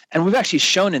 right? And we've actually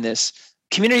shown in this,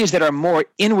 communities that are more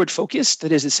inward focused,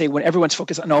 that is to say, when everyone's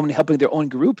focused on only helping their own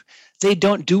group, they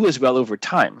don't do as well over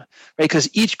time, right? Because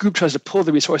each group tries to pull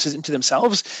the resources into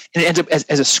themselves, and it ends up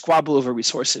as a squabble over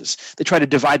resources. They try to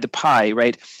divide the pie,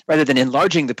 right? Rather than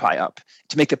enlarging the pie up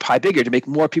to make the pie bigger, to make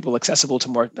more people accessible to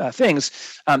more things,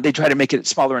 they try to make it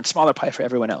smaller and smaller pie for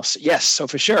everyone else. Yes, so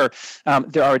for sure,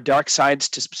 there are dark sides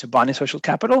to bonding social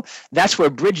capital. That's where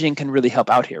bridging can really help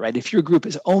out here, right? If your group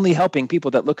is only helping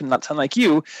people that look and not sound like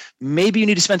you, maybe you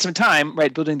need to spend some time,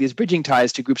 right, building these bridging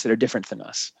ties to groups that are different than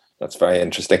us. That's very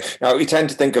interesting. Now, we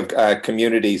tend to think of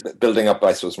communities building up,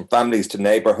 I suppose, from families to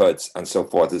neighborhoods and so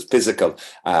forth, as physical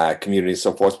communities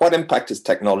and so forth. What impact is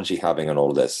technology having on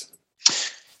all this?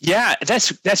 Yeah,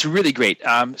 that's really great.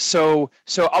 So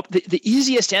the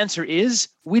easiest answer is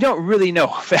we don't really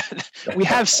know. we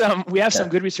have some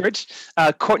good research.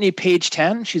 Courtney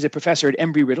Page-Tan, she's a professor at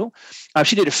Embry-Riddle.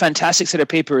 She did a fantastic set of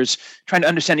papers trying to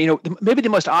understand, maybe the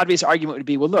most obvious argument would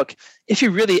be, well, look, if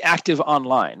you're really active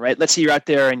online, right? Let's say you're out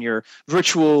there in your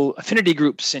virtual affinity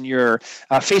groups and your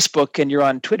Facebook and you're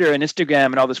on Twitter and Instagram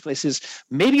and all those places,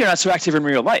 maybe you're not so active in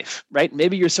real life, right?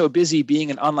 Maybe you're so busy being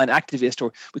an online activist,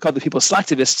 or we call the people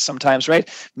slacktivists sometimes, right?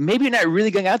 Maybe you're not really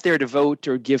going out there to vote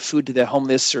or give food to the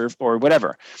homeless or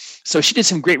whatever. So she did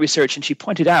some great research, and she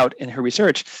pointed out in her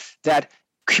research that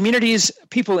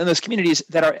people in those communities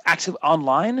that are active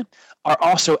online are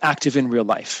also active in real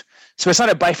life. So it's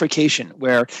not a bifurcation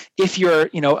where if you're,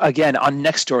 again, on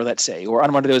Nextdoor, let's say, or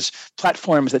on one of those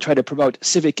platforms that try to promote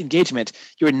civic engagement,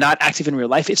 you're not active in real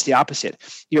life. It's the opposite.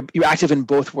 You're active in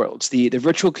both worlds, the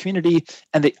virtual community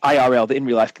and the IRL, the in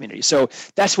real life community. So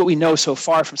that's what we know so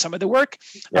far from some of the work.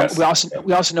 Yes.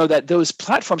 We also know that those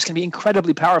platforms can be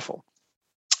incredibly powerful.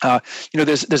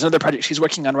 There's another project she's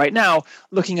working on right now,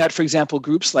 looking at, for example,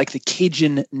 groups like the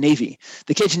Cajun Navy.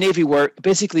 The Cajun Navy were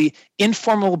basically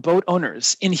informal boat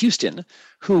owners in Houston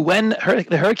who, when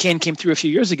the hurricane came through a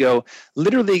few years ago,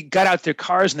 literally got out their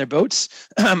cars and their boats,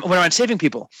 went around saving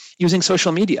people using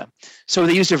social media. So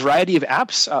they used a variety of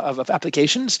apps, of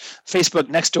applications, Facebook,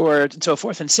 Nextdoor, and so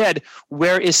forth, and said,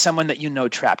 where is someone that you know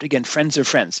trapped? Again, friends or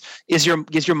friends. Is your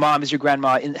mom, is your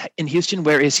grandma in Houston?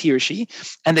 Where is he or she?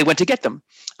 And they went to get them.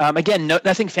 Again,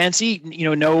 nothing fancy,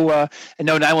 no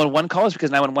 911 calls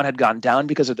because 911 had gone down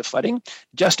because of the flooding.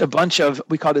 Just a bunch of,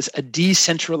 we call this a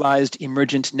decentralized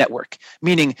emergent network,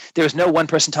 meaning there was no one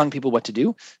person telling people what to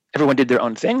do. Everyone did their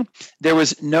own thing. There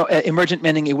was no emergent,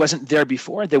 meaning it wasn't there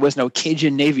before. There was no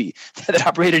Cajun Navy that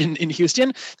operated in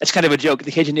Houston. That's kind of a joke.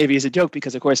 The Cajun Navy is a joke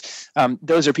because, of course,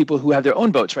 those are people who have their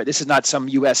own boats, right? This is not some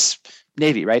U.S.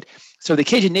 Navy, right? So the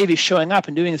Cajun Navy showing up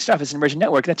and doing this stuff as an emergent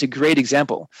network, that's a great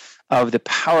example of the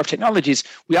power of technologies.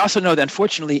 We also know that,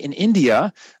 unfortunately, in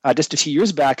India, just a few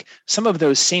years back, some of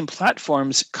those same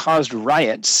platforms caused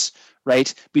riots,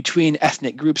 right, between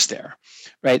ethnic groups there.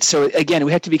 Right. So again,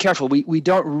 we have to be careful. We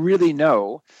don't really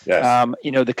know, yes.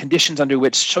 The conditions under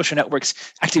which social networks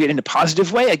activate in a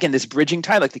positive way. Again, this bridging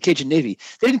tie, like the Cajun Navy.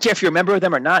 They didn't care if you're a member of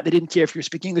them or not. They didn't care if you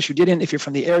speak English or didn't. If you're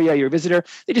from the area, you're a visitor.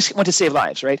 They just want to save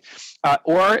lives, right?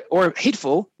 Or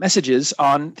hateful messages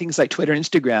on things like Twitter and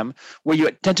Instagram, where you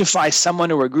identify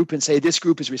someone or a group and say this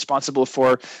group is responsible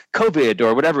for COVID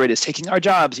or whatever it is, taking our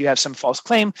jobs. You have some false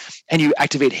claim, and you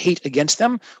activate hate against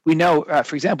them. We know,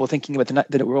 for example, thinking about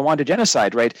the Rwanda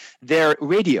genocide. Right, their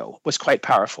radio was quite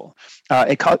powerful,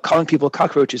 calling people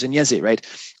cockroaches and Yeze, right?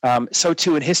 So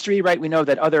too in history, right? We know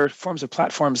that other forms of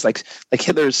platforms like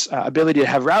Hitler's ability to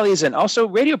have rallies and also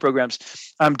radio programs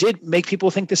did make people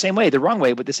think the same way, the wrong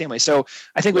way, but the same way. So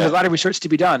I think there's a lot of research to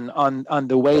be done on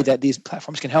the way that these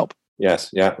platforms can help.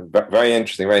 Yes, yeah, very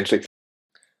interesting, very interesting.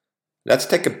 Let's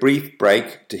take a brief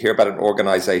break to hear about an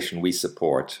organization we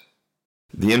support.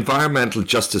 The Environmental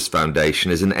Justice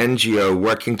Foundation is an NGO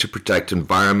working to protect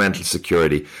environmental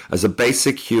security as a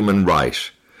basic human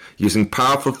right. Using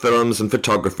powerful films and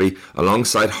photography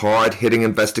alongside hard-hitting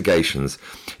investigations,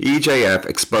 EJF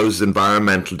exposes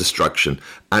environmental destruction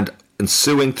and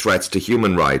ensuing threats to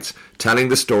human rights, telling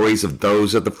the stories of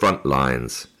those at the front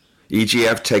lines.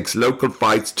 EJF takes local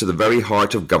fights to the very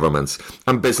heart of governments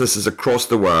and businesses across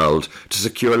the world to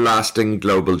secure lasting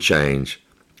global change.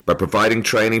 By providing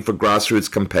training for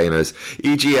grassroots campaigners,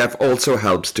 EJF also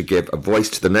helps to give a voice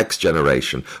to the next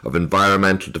generation of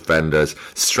environmental defenders,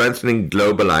 strengthening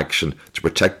global action to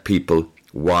protect people,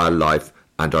 wildlife,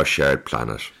 and our shared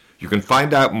planet. You can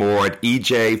find out more at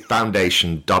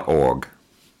ejfoundation.org.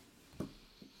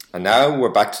 And now we're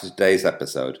back to today's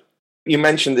episode. You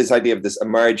mentioned this idea of this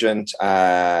emergent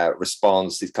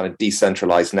response, these kind of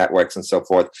decentralized networks and so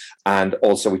forth. And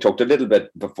also we talked a little bit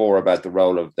before about the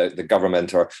role of the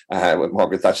government, or with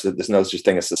Margaret Thatcher, there's no such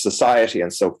thing as a society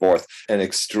and so forth, an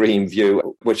extreme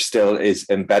view, which still is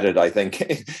embedded, I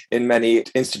think, in many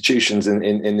institutions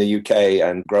in the UK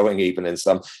and growing even in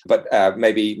some. But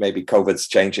maybe COVID's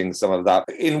changing some of that.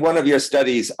 In one of your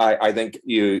studies, I think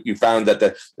you found that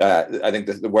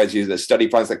the words used, the study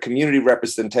finds that community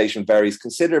representation varies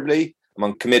considerably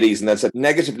among committees, and that's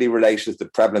negatively related to the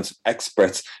prevalence of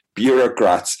experts,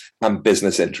 bureaucrats, and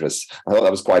business interests. I thought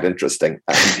that was quite interesting.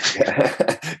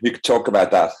 You could talk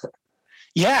about that.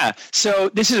 Yeah, so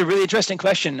this is a really interesting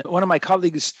question. One of my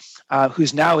colleagues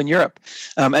who's now in Europe,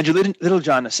 Andrew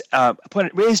Littlejohn,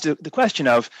 raised the question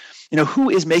of, who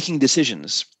is making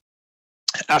decisions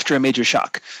after a major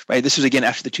shock, right? This was, again,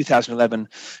 after the 2011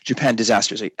 Japan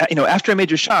disasters. After a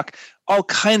major shock, all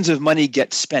kinds of money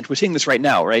gets spent. We're seeing this right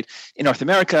now, right? In North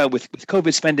America with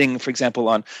COVID spending, for example,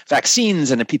 on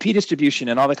vaccines and a PPE distribution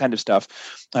and all that kind of stuff.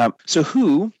 So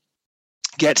who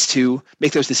gets to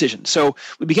make those decisions? So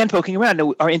we began poking around.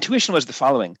 Now, our intuition was the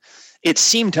following. It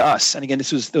seemed to us, and again,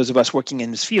 this was those of us working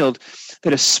in this field,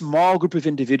 that a small group of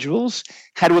individuals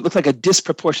had what looked like a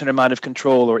disproportionate amount of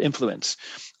control or influence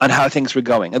on how things were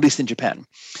going, at least in Japan.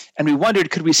 And we wondered,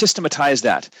 could we systematize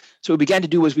that? So what we began to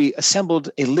do was we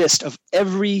assembled a list of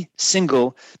every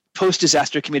single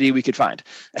post-disaster committee we could find.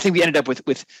 I think we ended up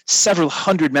with several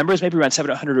hundred members, maybe around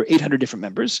 700 or 800 different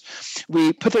members.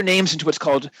 We put their names into what's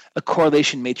called a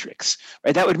correlation matrix,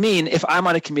 right? That would mean if I'm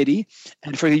on a committee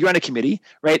and for you're on a committee,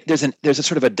 right, there's a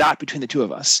sort of a dot between the two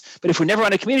of us. But if we're never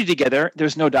on a committee together,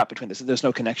 there's no dot between us. There's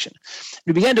no connection.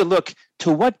 We began to look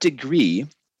to what degree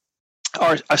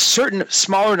are a certain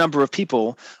smaller number of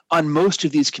people on most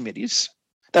of these committees.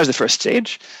 That was the first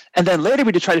stage. And then later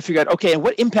we did try to figure out, okay, and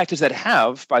what impact does that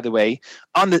have, by the way,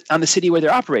 on the city where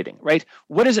they're operating, right?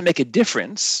 What does it make a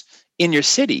difference in your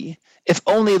city if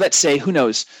only, let's say, who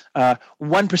knows,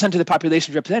 1% of the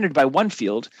population is represented by one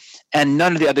field and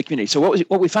none of the other communities? So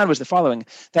what we found was the following,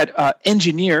 that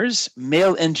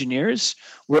male engineers,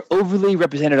 were overly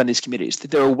represented on these committees,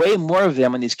 that there were way more of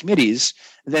them on these committees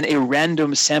than a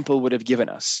random sample would have given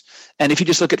us. And if you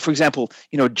just look at, for example,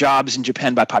 jobs in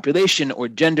Japan by population or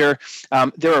gender,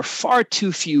 there are far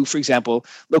too few, for example,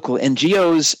 local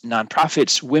NGOs,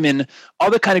 nonprofits, women,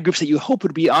 all the kind of groups that you hope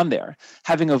would be on there,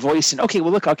 having a voice in, okay,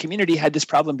 well, look, our community had this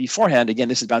problem beforehand. Again,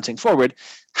 this is bouncing forward.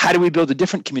 How do we build a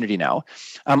different community now?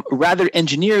 Rather,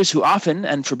 engineers who often,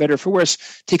 and for better or for worse,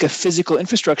 take a physical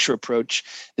infrastructure approach,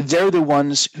 they're the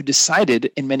ones who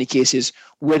decided, in many cases,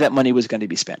 where that money was going to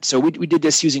be spent. So we did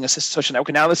this using a social network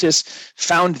analysis,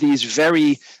 found these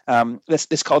very,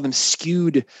 let's call them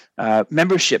skewed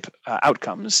membership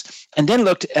outcomes, and then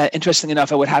looked, interestingly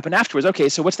enough, at what happened afterwards. Okay,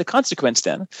 so what's the consequence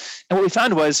then? And what we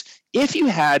found was, if you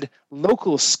had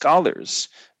local scholars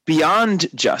beyond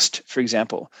just, for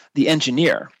example, the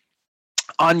engineer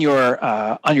on your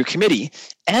committee,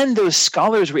 and those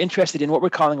scholars were interested in what we're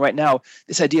calling right now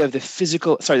this idea of the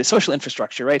social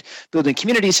infrastructure, right? Building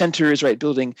community centers, right?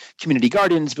 Building community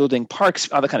gardens, building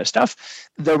parks, all that kind of stuff.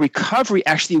 The recovery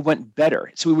actually went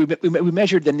better. So we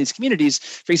measured then these communities,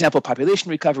 for example, population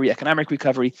recovery, economic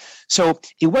recovery. So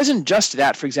it wasn't just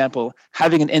that, for example,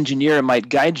 having an engineer might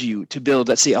guide you to build,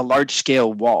 let's say, a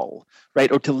large-scale wall, right,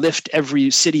 or to lift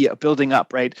every city building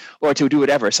up, right, or to do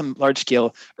whatever, some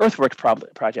large-scale earthwork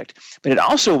project. But it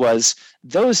also was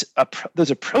those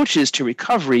approaches to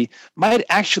recovery might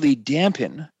actually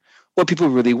dampen what people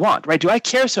really want, right? Do I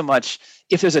care so much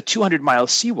if there's a 200-mile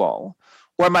seawall,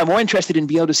 or am I more interested in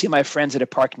being able to see my friends at a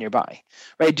park nearby,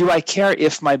 right? Do I care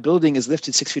if my building is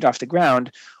lifted 6 feet off the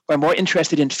ground, or am I more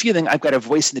interested in feeling I've got a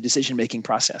voice in the decision-making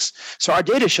process? So our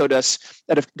data showed us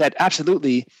that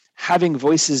absolutely having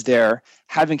voices there,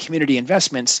 having community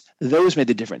investments, those made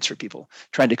the difference for people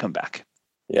trying to come back.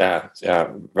 Yeah,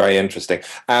 very interesting.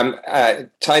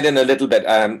 Tied in a little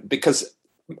bit, because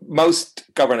most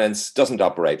governance doesn't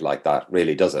operate like that,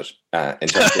 really, does it? In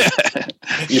terms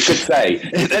of, you could say.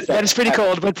 that is pretty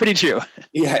cold, but pretty true.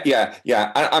 Yeah.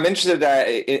 I'm interested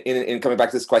in coming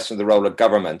back to this question of the role of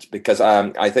government, because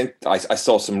I think I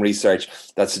saw some research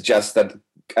that suggests that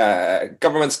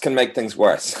governments can make things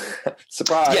worse.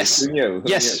 Surprise! Yes. Who knew?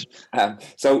 Yes.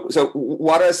 So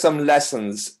what are some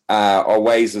lessons or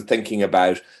ways of thinking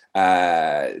about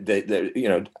I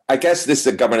guess this is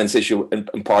a governance issue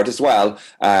in part as well,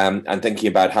 and thinking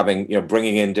about having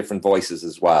bringing in different voices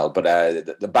as well, but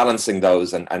the balancing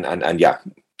those and yeah.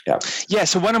 Yeah,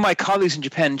 so one of my colleagues in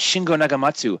Japan, Shingo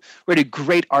Nagamatsu, wrote a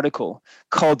great article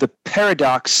called "The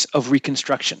Paradox of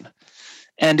Reconstruction."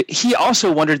 And he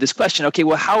also wondered this question, okay,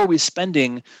 well, how are we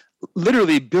spending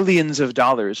literally billions of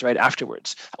dollars right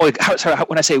afterwards. When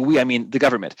I say we, I mean the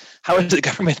government. How is the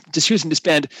government just choosing to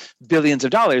spend billions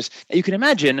of dollars? Now, you can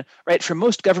imagine, right, for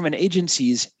most government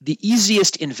agencies, the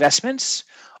easiest investments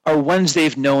are ones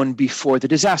they've known before the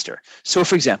disaster. So,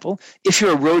 for example, if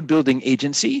you're a road building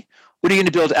agency, what are you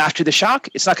going to build after the shock?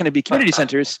 It's not going to be community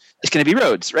centers. It's going to be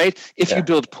roads, right? If you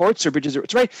build ports or bridges,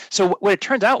 right? So what it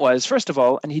turned out was, first of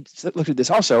all, and he looked at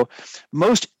this also,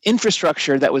 most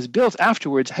infrastructure that was built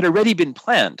afterwards had already been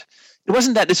planned. It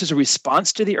wasn't that this was a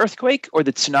response to the earthquake or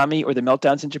the tsunami or the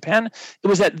meltdowns in Japan. It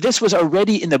was that this was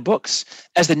already in the books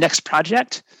as the next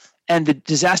project, and the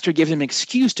disaster gave them an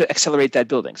excuse to accelerate that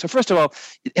building. So first of all,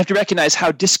 you have to recognize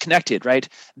how disconnected, right,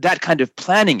 that kind of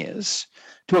planning is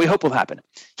to what we hope will happen.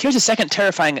 Here's a second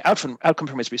terrifying outcome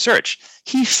from his research.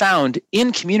 He found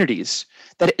in communities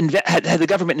that had the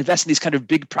government invest in these kind of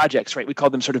big projects, right? We call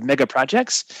them sort of mega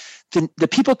projects. The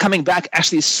people coming back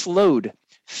actually slowed.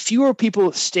 Fewer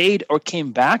people stayed or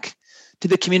came back to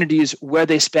the communities where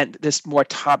they spent this more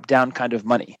top-down kind of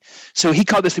money. So he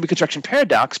called this the reconstruction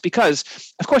paradox because,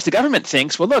 of course, the government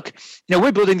thinks, well, look,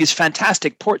 we're building these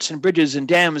fantastic ports and bridges and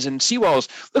dams and seawalls.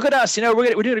 Look at us,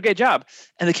 we're doing a great job.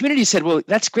 And the community said, well,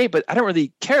 that's great, but I don't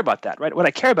really care about that, right? What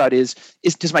I care about is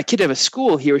does my kid have a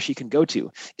school he or she can go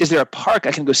to? Is there a park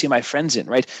I can go see my friends in,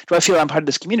 right? Do I feel I'm part of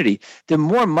this community? The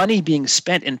more money being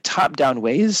spent in top-down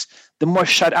ways, the more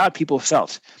shut out people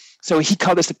felt. So he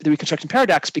called this the reconstruction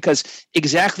paradox because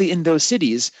exactly in those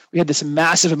cities, we had this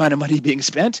massive amount of money being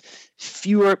spent.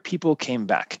 Fewer people came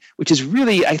back, which is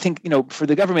really, I think, for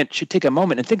the government should take a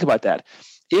moment and think about that.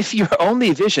 If your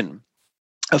only vision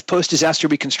of post-disaster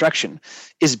reconstruction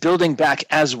is building back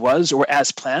as was or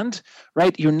as planned,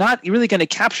 right, you're not really going to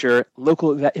capture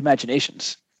local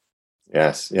imaginations.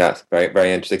 Yes, very,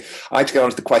 very interesting. I'd like to get on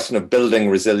to the question of building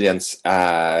resilience,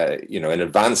 in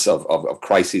advance of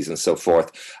crises and so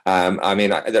forth.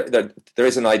 There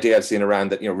is an idea I've seen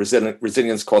around that,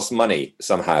 resilience costs money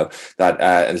somehow. And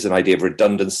there's an idea of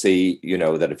redundancy,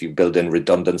 that if you build in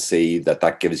redundancy,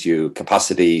 that gives you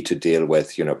capacity to deal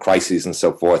with, crises and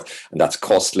so forth, and that's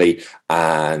costly.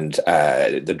 And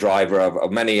the driver of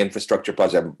many infrastructure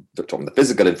projects, I'm talking the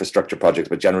physical infrastructure projects,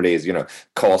 but generally is,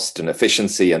 cost and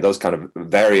efficiency and those kind of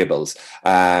variables.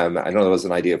 I know there was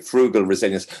an idea of frugal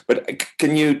resilience, but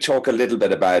can you talk a little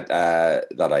bit about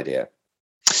that idea?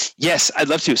 Yes, I'd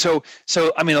love to. So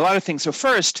a lot of things. So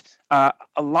first, a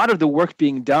lot of the work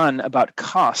being done about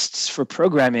costs for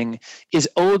programming is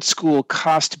old school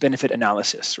cost benefit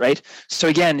analysis, right? So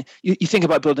again, you think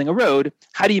about building a road.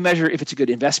 How do you measure if it's a good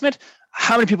investment?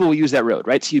 How many people will use that road,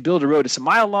 right? So you build a road, it's a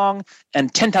mile long,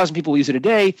 and 10,000 people will use it a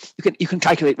day. You can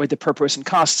calculate the per person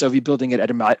costs of you building it at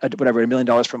 $1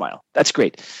 million per mile. That's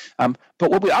great. But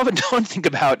what we often don't think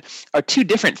about are two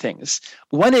different things.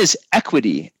 One is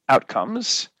equity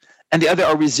outcomes, and the other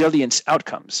are resilience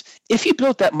outcomes. If you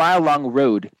built that mile-long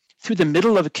road through the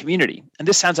middle of a community, and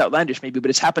this sounds outlandish maybe, but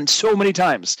it's happened so many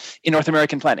times in North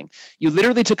American planning. You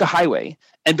literally took a highway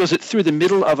and built it through the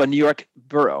middle of a New York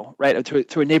borough, right, or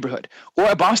through a neighborhood, or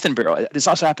a Boston borough. This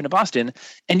also happened in Boston,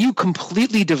 and you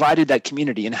completely divided that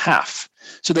community in half,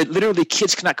 so that literally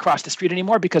kids cannot cross the street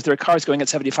anymore because there are cars going at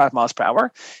 75 miles per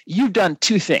hour. You've done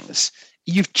two things.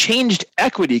 You've changed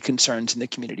equity concerns in the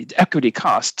community, the equity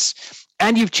costs,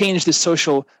 and you've changed the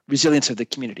social resilience of the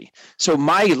community. So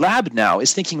my lab now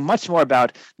is thinking much more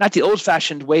about not the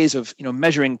old-fashioned ways of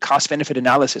measuring cost-benefit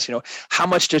analysis. How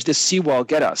much does this seawall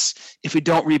get us if we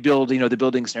don't rebuild the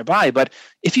buildings nearby? But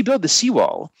if you build the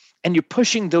seawall and you're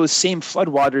pushing those same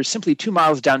floodwaters simply 2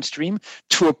 miles downstream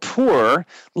to a poor,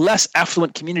 less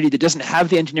affluent community that doesn't have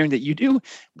the engineering that you do,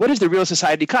 what is the real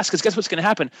society cost? Because guess what's going to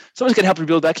happen? Someone's going to help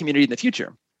rebuild that community in the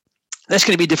future. That's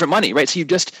going to be different money, right? So you've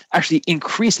just actually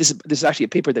increased this. This is actually a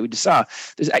paper that we just saw.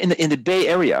 There's in the Bay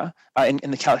Area,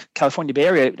 in the California Bay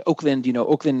Area, Oakland,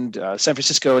 San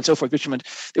Francisco, and so forth, Richmond.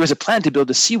 There was a plan to build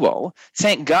a seawall.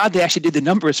 Thank God they actually did the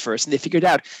numbers first, and they figured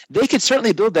out they could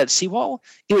certainly build that seawall.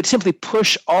 It would simply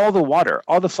push all the water,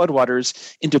 all the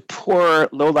floodwaters, into poor,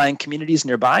 low-lying communities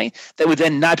nearby that would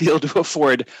then not be able to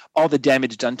afford all the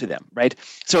damage done to them, right?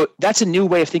 So that's a new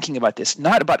way of thinking about this.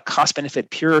 Not about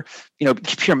cost-benefit, pure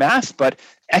math, but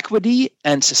equity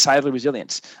and societal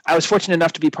resilience. I was fortunate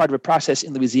enough to be part of a process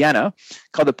in Louisiana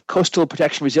called the Coastal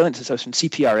Protection Resilience Association,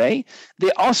 CPRA.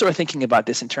 They also are thinking about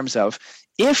this in terms of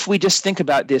if we just think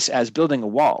about this as building a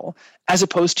wall, as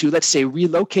opposed to, let's say,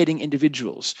 relocating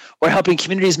individuals or helping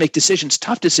communities make decisions,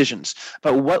 tough decisions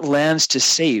about what lands to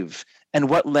save and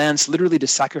what lands literally to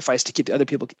sacrifice to keep the other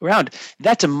people around,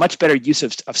 that's a much better use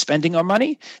of spending our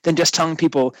money than just telling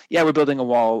people, yeah, we're building a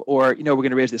wall, or, we're going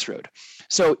to raise this road.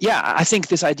 So yeah, I think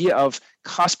this idea of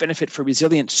cost benefit for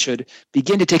resilience should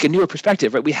begin to take a newer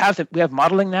perspective, right? We have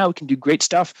modeling now. We can do great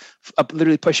stuff,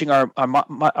 literally pushing our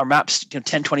maps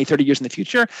 10, 20, 30 years in the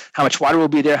future, how much water will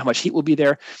be there, how much heat will be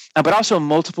there, but also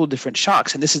multiple different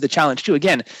shocks. And this is the challenge too.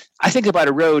 Again, I think about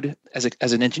a road as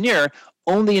an engineer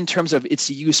only in terms of its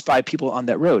use by people on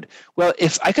that road. Well,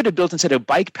 if I could have built instead a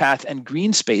bike path and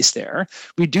green space there,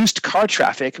 reduced car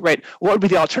traffic, right? What would be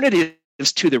the alternative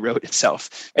to the road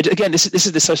itself? Again, this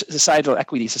is the societal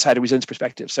equity, societal resilience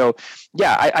perspective. So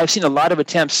yeah, I've seen a lot of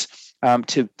attempts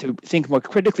to think more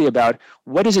critically about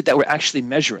what is it that we're actually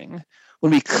measuring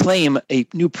when we claim a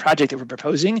new project that we're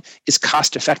proposing is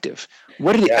cost effective.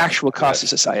 What are the actual costs to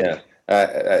society? Yeah.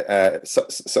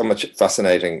 So much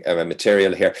fascinating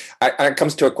material here. And it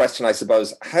comes to a question, I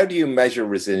suppose, how do you measure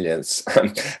resilience?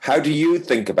 How do you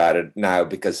think about it now?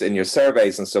 Because in your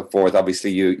surveys and so forth,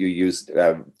 obviously you use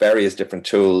various different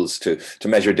tools to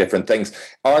measure different things.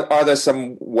 Are there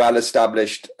some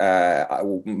well-established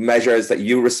measures that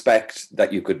you respect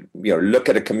that you could look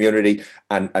at a community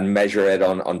and measure it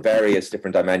on various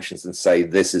different dimensions and say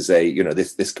this is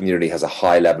this community has a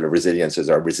high level of resilience, as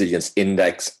our resilience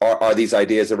index? Are these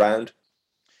ideas around?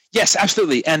 Yes,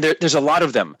 absolutely. And there's a lot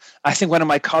of them. I think one of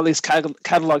my colleagues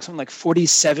cataloged something like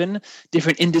 47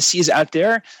 different indices out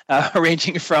there,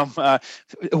 ranging from a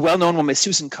well-known one,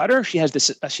 Susan Cutter. She has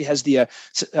the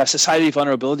Society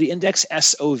Vulnerability Index,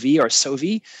 SOV or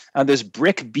SOVI. There's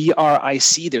BRIC,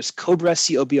 BRIC. There's COBRA,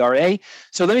 COBRA.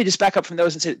 So let me just back up from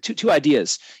those and say two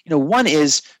ideas. One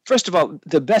is, first of all,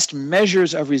 the best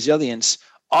measures of resilience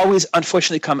always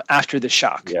unfortunately come after the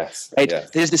shock. Yes. Right.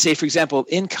 Yes. That is to say, for example,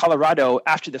 in Colorado,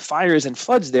 after the fires and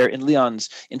floods there in Leons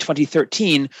in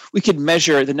 2013, we could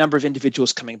measure the number of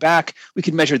individuals coming back. We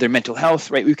could measure their mental health,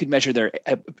 right? We could measure their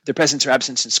presence or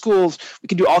absence in schools. We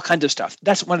could do all kinds of stuff.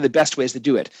 That's one of the best ways to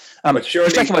do it. But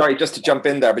surely, just to jump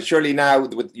in there, but surely now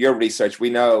with your research, we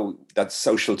know that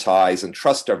social ties and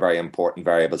trust are very important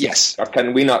variables. Yes. Or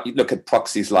can we not look at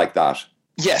proxies like that?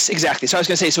 Yes, exactly. So I was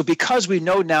going to say, so because we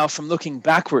know now from looking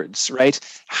backwards, right,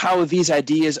 how these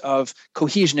ideas of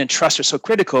cohesion and trust are so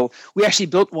critical, we actually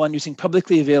built one using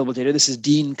publicly available data. This is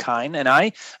Dean Kine and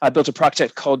I built a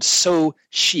project called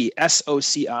SOCI,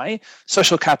 SOCI,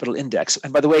 Social Capital Index.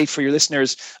 And by the way, for your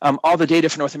listeners, all the data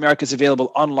for North America is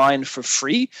available online for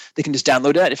free. They can just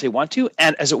download that if they want to.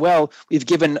 And as well, we've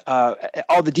given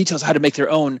all the details of how to make their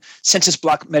own census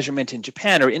block measurement in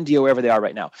Japan or India, wherever they are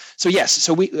right now. So yes,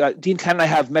 so we, Dean Kine and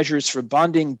I have measures for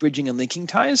bonding, bridging, and linking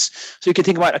ties. So you can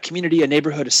think about a community, a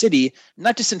neighborhood, a city,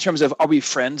 not just in terms of are we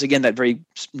friends, again, that very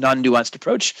non-nuanced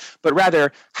approach, but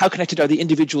rather how connected are the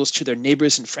individuals to their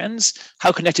neighbors and friends?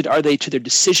 How connected are they to their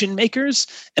decision makers?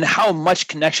 And how much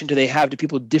connection do they have to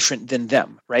people different than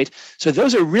them, right? So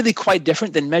those are really quite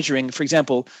different than measuring, for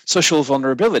example, social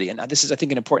vulnerability. And this is, I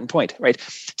think, an important point, right?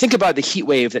 Think about the heat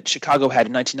wave that Chicago had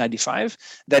in 1995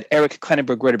 that Eric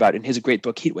Klenenberg wrote about in his great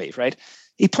book, Heat Wave, right?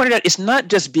 He pointed out it's not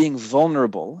just being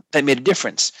vulnerable that made a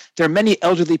difference. There are many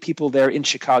elderly people there in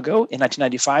Chicago in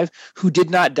 1995 who did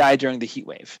not die during the heat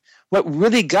wave. What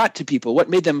really got to people,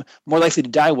 what made them more likely to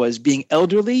die was being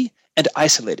elderly and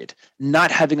isolated,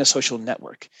 not having a social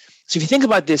network. So if you think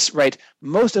about this, right,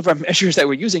 most of our measures that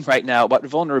we're using right now about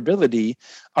vulnerability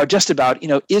are just about,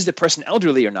 is the person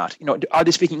elderly or not? Are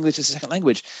they speaking English as a second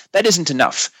language? That isn't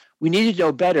enough. We need to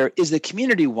know better, is the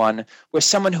community one where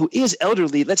someone who is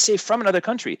elderly, let's say from another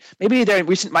country, maybe they're a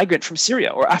recent migrant from Syria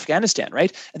or Afghanistan,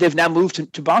 right? And they've now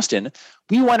moved to Boston.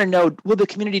 We want to know, will the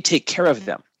community take care of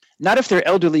them? Not if they're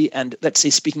elderly and, let's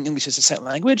say, speaking English as a second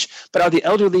language, but are they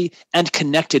elderly and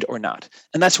connected or not?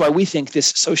 And that's why we think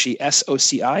this SOCI,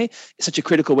 S-O-C-I, is such a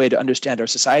critical way to understand our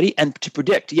society and to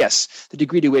predict, yes, the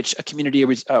degree to which a community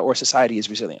or society is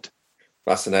resilient.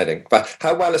 Fascinating. But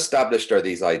how well established are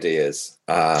these ideas?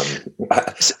 There's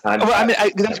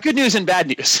good news and bad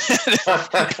news.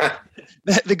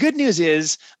 The good news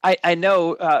is I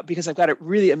know because I've got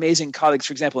really amazing colleagues,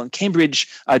 for example, in Cambridge,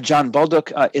 John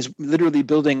Baldock is literally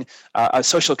building a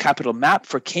social capital map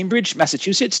for Cambridge,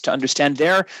 Massachusetts, to understand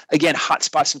their, again, hot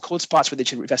spots and cold spots where they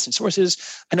should invest in sources.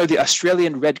 I know the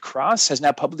Australian Red Cross has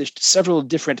now published several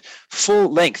different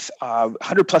full-length,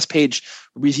 100-plus page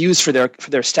reviews for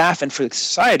their staff and for the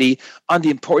society on the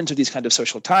importance of these kind of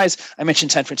social ties. I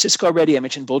mentioned San Francisco already. I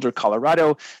mentioned Boulder,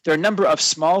 Colorado. There are a number of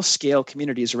small-scale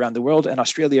communities around the world, and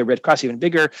Australia, Red Cross, even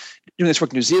bigger, doing this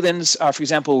work. New Zealand's, for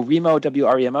example, REMO,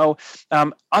 WREMO.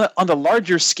 On the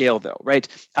larger scale, though, right,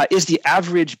 is the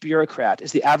average bureaucrat,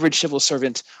 is the average civil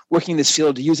servant working in this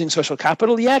field using social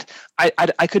capital yet?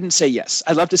 I couldn't say yes.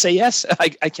 I'd love to say yes.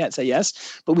 I can't say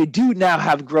yes. But we do now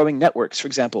have growing networks. For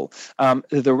example,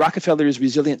 the Rockefeller's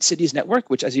Resilient Cities Network,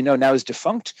 which, as you know, now is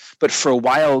defunct, but for a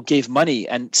while gave money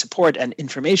and support and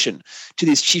information to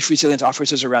these chief resilience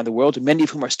officers around the world, many of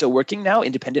whom are still working now,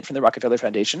 independent from the Rockefeller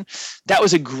Foundation. That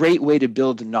was a great way to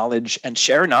build knowledge and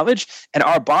share knowledge. And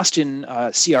our Boston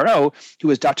CRO, who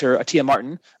was Dr. Atia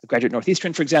Martin, a graduate at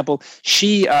Northeastern, for example,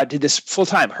 she did this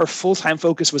full-time. Her full-time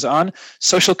focus was on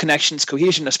social connections,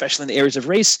 cohesion, especially in the areas of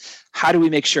race. How do we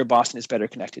make sure Boston is better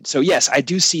connected? So yes, I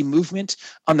do see movement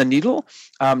on the needle,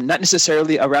 not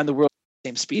necessarily around the world at the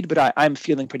same speed, but I'm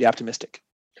feeling pretty optimistic.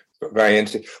 Very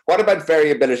interesting. What about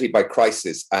variability by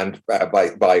crisis and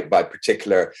by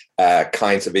particular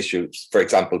kinds of issues? For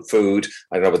example, food.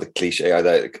 I don't know what the cliche or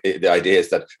the idea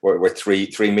is that we're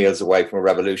three meals away from a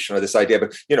revolution, or this idea.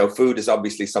 But food is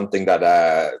obviously something that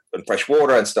and fresh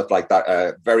water and stuff like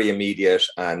that, very immediate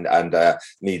and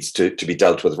needs to be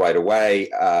dealt with right away,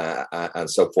 and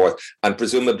so forth. And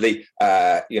presumably,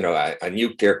 a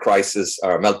nuclear crisis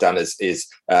or a meltdown is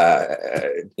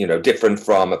different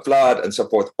from a flood and so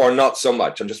forth, or not so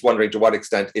much. I'm just wondering, to what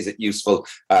extent is it useful,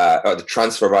 or the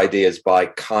transfer of ideas by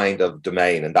kind of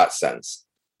domain in that sense?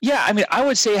 Yeah, I mean, I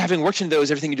would say, having worked in those,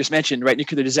 everything you just mentioned, right,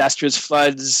 nuclear disasters,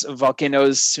 floods,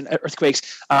 volcanoes, earthquakes,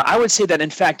 I would say that,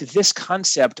 in fact, this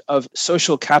concept of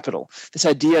social capital, this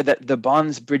idea that the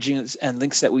bonds, bridges, and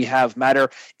links that we have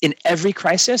matter in every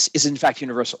crisis is, in fact,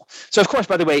 universal. So, of course,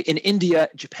 by the way, in India,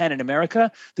 Japan, and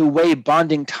America, the way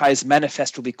bonding ties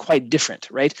manifest will be quite different,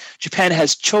 right? Japan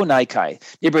has chonaikai,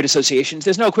 neighborhood associations.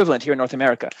 There's no equivalent here in North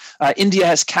America. India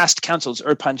has caste councils,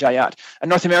 panchayat. In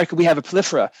North America, we have a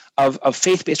plethora of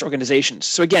faith-based organizations.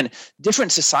 So again,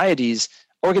 different societies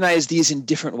organize these in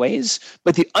different ways,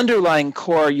 but the underlying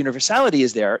core universality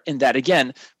is there in that,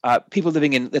 again, people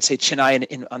living in, let's say,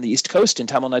 Chennai on the East Coast in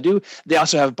Tamil Nadu, they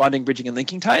also have bonding, bridging, and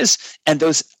linking ties, and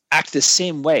those act the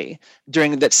same way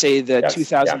during, let's say, the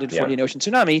 2014 ocean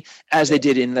tsunami as they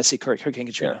did in, let's say, Hurricane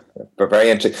Katrina. Yeah. Very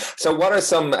interesting. So what are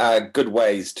some good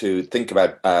ways to think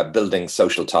about building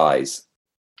social ties?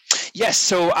 Yes,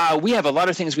 so we have a lot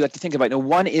of things we like to think about. Now,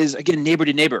 one is, again, neighbor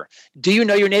to neighbor. Do you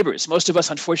know your neighbors? Most of us,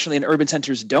 unfortunately, in urban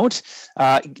centers don't.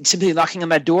 Simply knocking on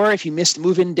that door, if you missed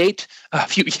move-in date a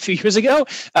few years ago,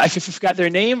 if you forgot their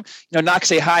name, knock,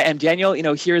 say, hi, I'm Daniel.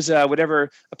 Here's whatever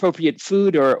appropriate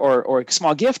food or a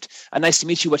small gift. Nice to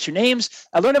meet you. What's your names?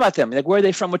 Learn about them. Like, where are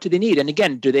they from? What do they need? And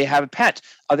again, do they have a pet?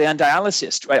 Are they on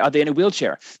dialysis? Right? Are they in a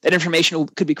wheelchair? That information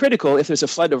could be critical if there's a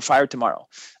flood or fire tomorrow.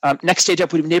 Next stage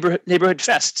up would be neighborhood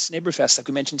fests. Neighbor Fest, like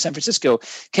we mentioned in San Francisco.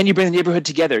 Can you bring the neighborhood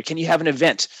together? Can you have an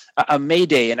event, a May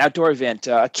Day, an outdoor event,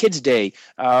 a Kids Day,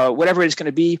 whatever it's going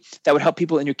to be that would help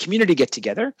people in your community get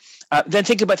together? Then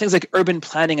think about things like urban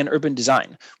planning and urban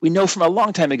design. We know from a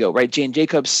long time ago, right? Jane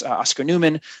Jacobs, Oscar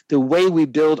Newman, the way we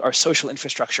build our social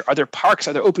infrastructure. Are there parks?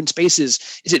 Are there open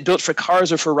spaces? Is it built for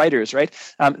cars or for riders, right?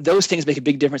 Those things make a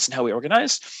big difference in how we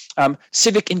organize.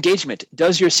 Civic engagement.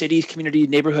 Does your city, community,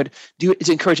 neighborhood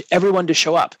encourage everyone to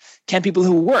show up? Can people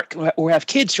who work or have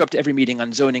kids show up to every meeting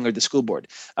on zoning or the school board?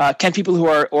 Can people who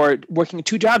are working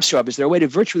two jobs show up? Is there a way to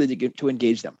virtually to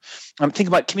engage them? Think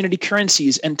about community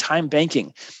currencies and time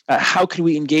banking. How can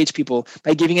we engage people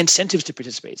by giving incentives to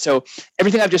participate? So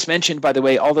everything I've just mentioned, by the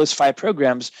way, all those 5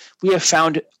 programs, we have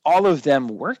found all of them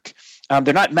work.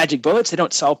 They're not magic bullets. They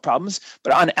don't solve problems.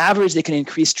 But on average, they can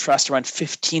increase trust around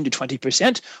 15 to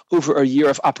 20% over a year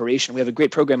of operation. We have a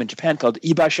great program in Japan called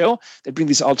Ibasho that brings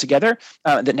these all together,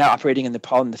 that now operating in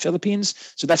Nepal and the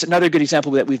Philippines. So that's another good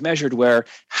example that we've measured where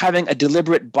having a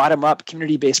deliberate bottom-up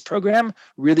community-based program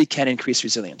really can increase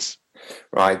resilience.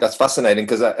 Right, that's fascinating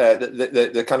because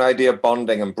the kind of idea of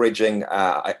bonding and bridging,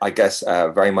 I guess,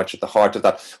 very much at the heart of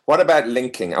that. What about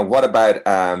linking, and what about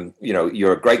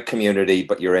you're a great community,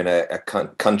 but you're in a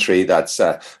country that's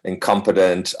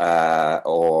incompetent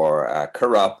or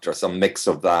corrupt or some mix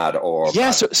of that? Or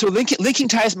so linking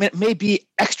ties may be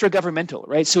extra governmental,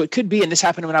 right? So it could be, and this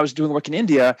happened when I was doing work in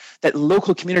India, that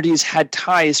local communities had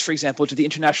ties, for example, to the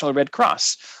International Red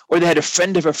Cross, or they had a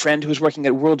friend of a friend who was working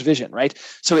at World Vision, right?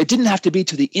 So it didn't have to be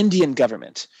to the Indian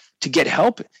government to get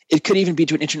help. It could even be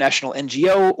to an international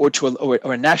NGO or to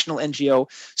a national NGO.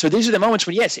 So these are the moments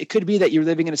when, yes, it could be that you're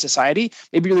living in a society.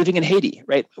 Maybe you're living in Haiti,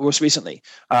 right? Most recently.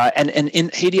 And in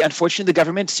Haiti, unfortunately, the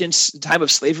government, since the time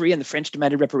of slavery and the French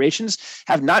demanded reparations,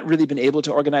 have not really been able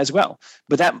to organize well.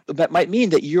 But that might mean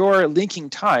that your linking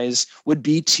ties would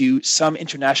be to some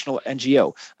international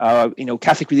NGO,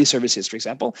 Catholic Relief Services, for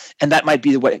example. And that might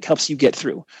be what helps you get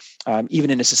through, even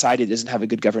in a society that doesn't have a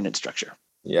good governance structure.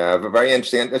 Yeah, very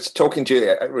interesting. And just talking to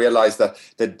you, I realized that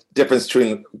the difference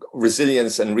between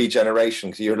resilience and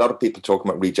regeneration, because you hear a lot of people talking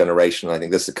about regeneration. I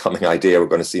think this is a coming idea. We're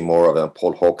going to see more of it.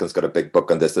 Paul Hawkins got a big book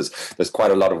on this. There's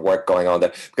quite a lot of work going on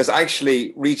there, because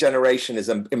actually regeneration is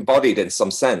embodied in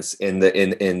some sense in the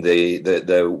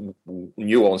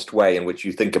nuanced way in which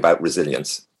you think about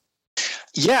resilience.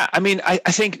 Yeah, I mean, I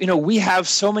think, we have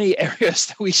so many areas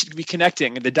that we should be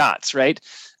connecting the dots, right?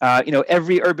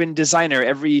 Every urban designer,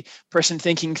 every person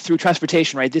thinking through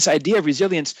transportation, right? This idea of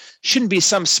resilience shouldn't be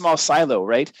some small silo,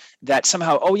 right? That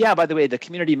somehow, oh yeah, by the way, the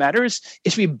community matters.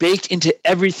 It should be baked into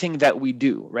everything that we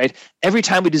do, right? Every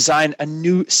time we design a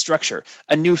new structure,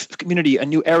 a new community, a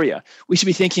new area, we should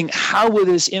be thinking, how will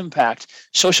this impact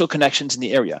social connections in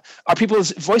the area? Are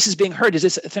people's voices being heard? Is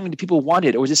this a thing that people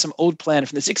wanted, or is this some old plan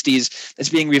from the 60s that's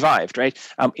being revived, right?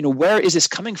 Where is this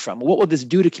coming from? What will this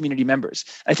do to community members?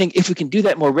 I think if we can do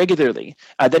that more regularly,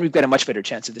 then we've got a much better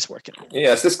chance of this working.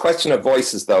 Yes, this question of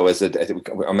voices, though,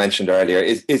 I mentioned earlier,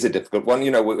 is a difficult one.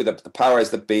 With the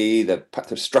powers that be, the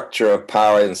structure of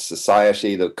power in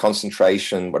society, the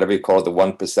concentration, whatever you call it, the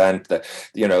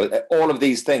 1%, all of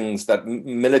these things that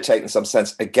militate in some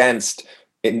sense against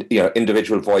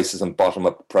individual voices and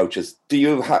bottom-up approaches.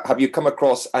 Have you come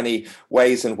across any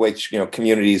ways in which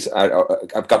communities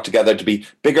have got together to be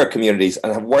bigger communities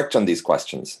and have worked on these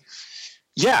questions?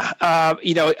 Yeah,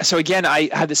 so again, I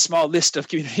had this small list of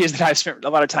communities that I've spent a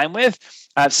lot of time with.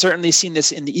 I've certainly seen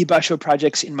this in the Ibasho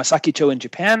projects in Masakicho in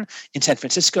Japan, in San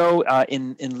Francisco,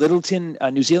 in Littleton,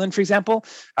 New Zealand, for example.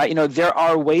 There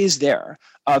are ways there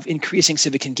of increasing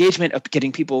civic engagement, of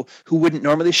getting people who wouldn't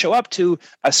normally show up to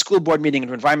a school board meeting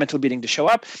or environmental meeting to show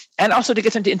up, and also to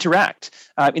get them to interact.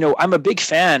 I'm a big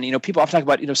fan. People often talk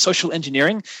about social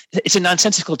engineering. It's a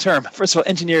nonsensical term. First of all,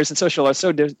 engineers and social are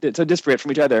so disparate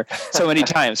from each other so many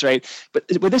times, right? But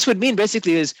what this would mean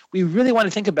basically is we really want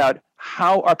to think about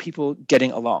how are people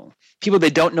getting along? People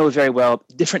they don't know very well,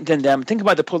 different than them. Think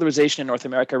about the polarization in North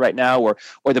America right now, or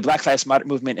the Black Lives Matter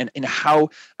movement, and how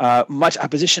much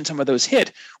opposition some of those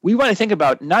hit. We want to think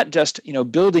about not just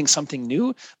building something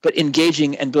new, but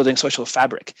engaging and building social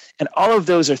fabric. And all of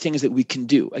those are things that we can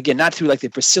do. Again, not through like the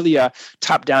Brasilia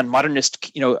top-down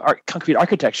modernist concrete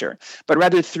architecture, but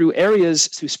rather through areas,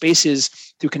 through spaces,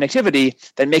 through connectivity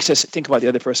that makes us think about the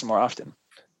other person more often.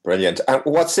 Brilliant.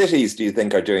 What cities do you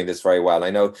think are doing this very well?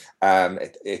 I know I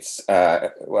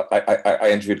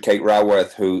interviewed Kate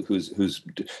Raworth, who's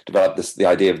developed the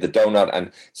idea of the donut,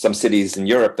 and some cities in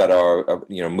Europe that are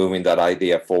moving that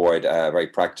idea forward very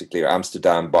practically,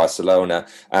 Amsterdam, Barcelona.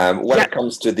 When it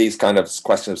comes to these kind of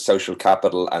questions of social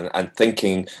capital and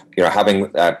thinking,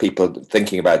 having people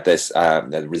thinking about this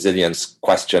the resilience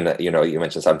question. You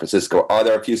mentioned San Francisco. Are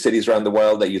there a few cities around the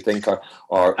world that you think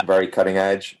are very cutting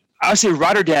edge? I would say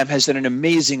Rotterdam has done an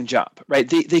amazing job, right?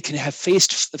 They can have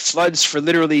faced floods for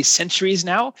literally centuries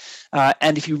now.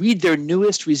 And if you read their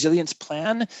newest resilience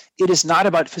plan, it is not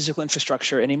about physical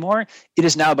infrastructure anymore. It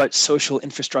is now about social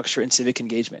infrastructure and civic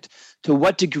engagement. To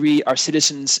what degree are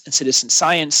citizens and citizen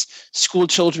science, school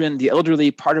children, the elderly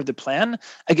part of the plan?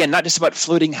 Again, not just about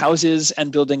floating houses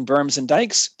and building berms and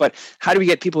dikes, but how do we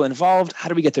get people involved? How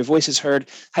do we get their voices heard?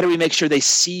 How do we make sure they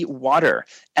see water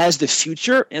as the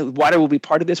future? Water will be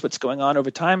part of this, what's going on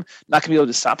over time. Not going to be able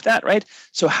to stop that, right?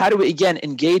 So how do we, again,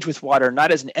 engage with water,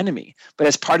 not as an enemy, but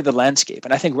as part of the landscape?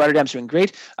 And I think Rotterdam's doing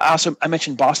great. I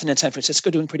mentioned Boston and San Francisco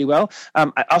doing pretty well.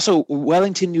 Also,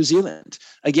 Wellington, New Zealand.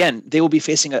 Again, they will be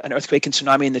facing an earthquake and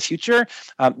tsunami in the future.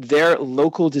 Their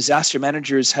local disaster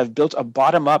managers have built a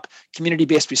bottom-up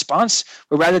community-based response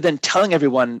where rather than telling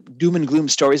everyone doom and gloom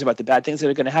stories about the bad things that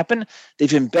are going to happen,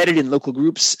 they've embedded in local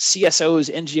groups,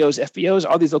 CSOs, NGOs, FBOs,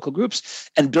 all these local groups,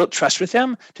 and built trust with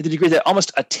them to the degree that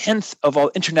almost a tenth of all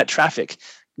internet traffic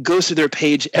goes to their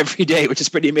page every day, which is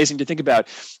pretty amazing to think about.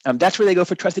 That's where they go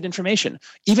for trusted information,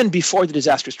 even before the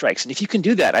disaster strikes. And if you can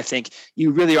do that, I think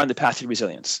you really are on the path to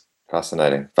resilience.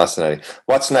 Fascinating.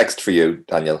 What's next for you,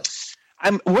 Daniel?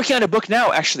 I'm working on a book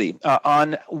now, actually,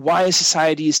 on why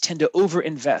societies tend to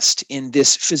overinvest in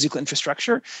this physical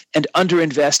infrastructure and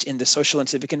underinvest in the social and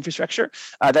civic infrastructure.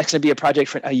 That's going to be a project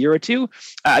for a year or two.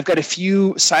 I've got a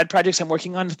few side projects I'm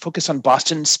working on, focused on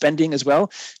Boston spending as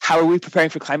well. How are we preparing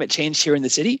for climate change here in the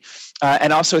city?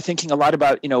 And also thinking a lot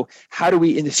about, how do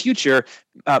we in the future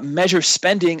measure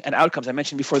spending and outcomes? I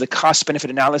mentioned before the cost-benefit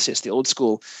analysis, the old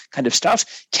school kind of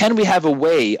stuff. Can we have a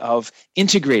way of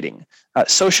integrating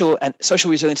social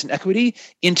resilience and equity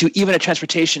into even a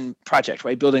transportation project,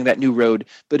 right? Building that new road,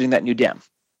 building that new dam.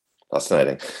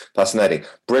 Fascinating.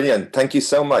 Brilliant. Thank you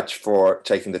so much for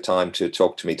taking the time to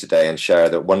talk to me today and share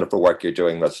the wonderful work you're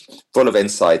doing. That's full of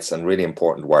insights and really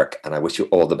important work. And I wish you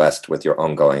all the best with your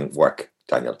ongoing work,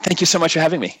 Daniel. Thank you so much for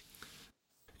having me.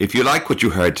 If you like what you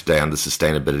heard today on the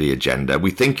Sustainability Agenda,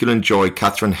 we think you'll enjoy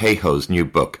Katherine Hayhoe's new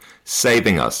book,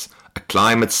 Saving Us, A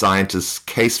Climate Scientist's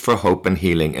Case for Hope and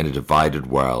Healing in a Divided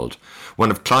World.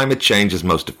 One of climate change's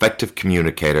most effective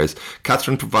communicators,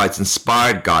 Katherine provides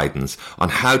inspired guidance on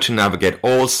how to navigate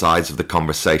all sides of the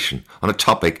conversation on a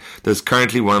topic that is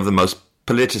currently one of the most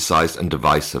politicized and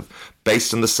divisive.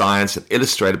 Based on the science and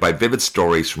illustrated by vivid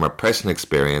stories from her personal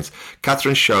experience,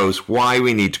 Katherine shows why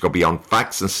we need to go beyond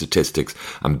facts and statistics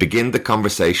and begin the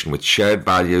conversation with shared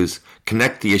values,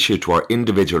 connect the issue to our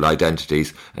individual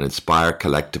identities, and inspire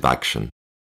collective action.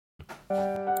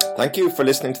 Thank you for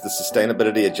listening to the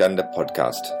Sustainability Agenda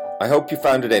podcast. I hope you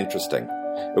found it interesting.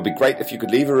 It would be great if you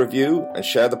could leave a review and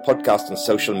share the podcast on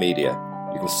social media.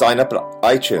 You can sign up at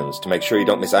iTunes to make sure you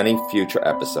don't miss any future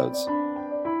episodes.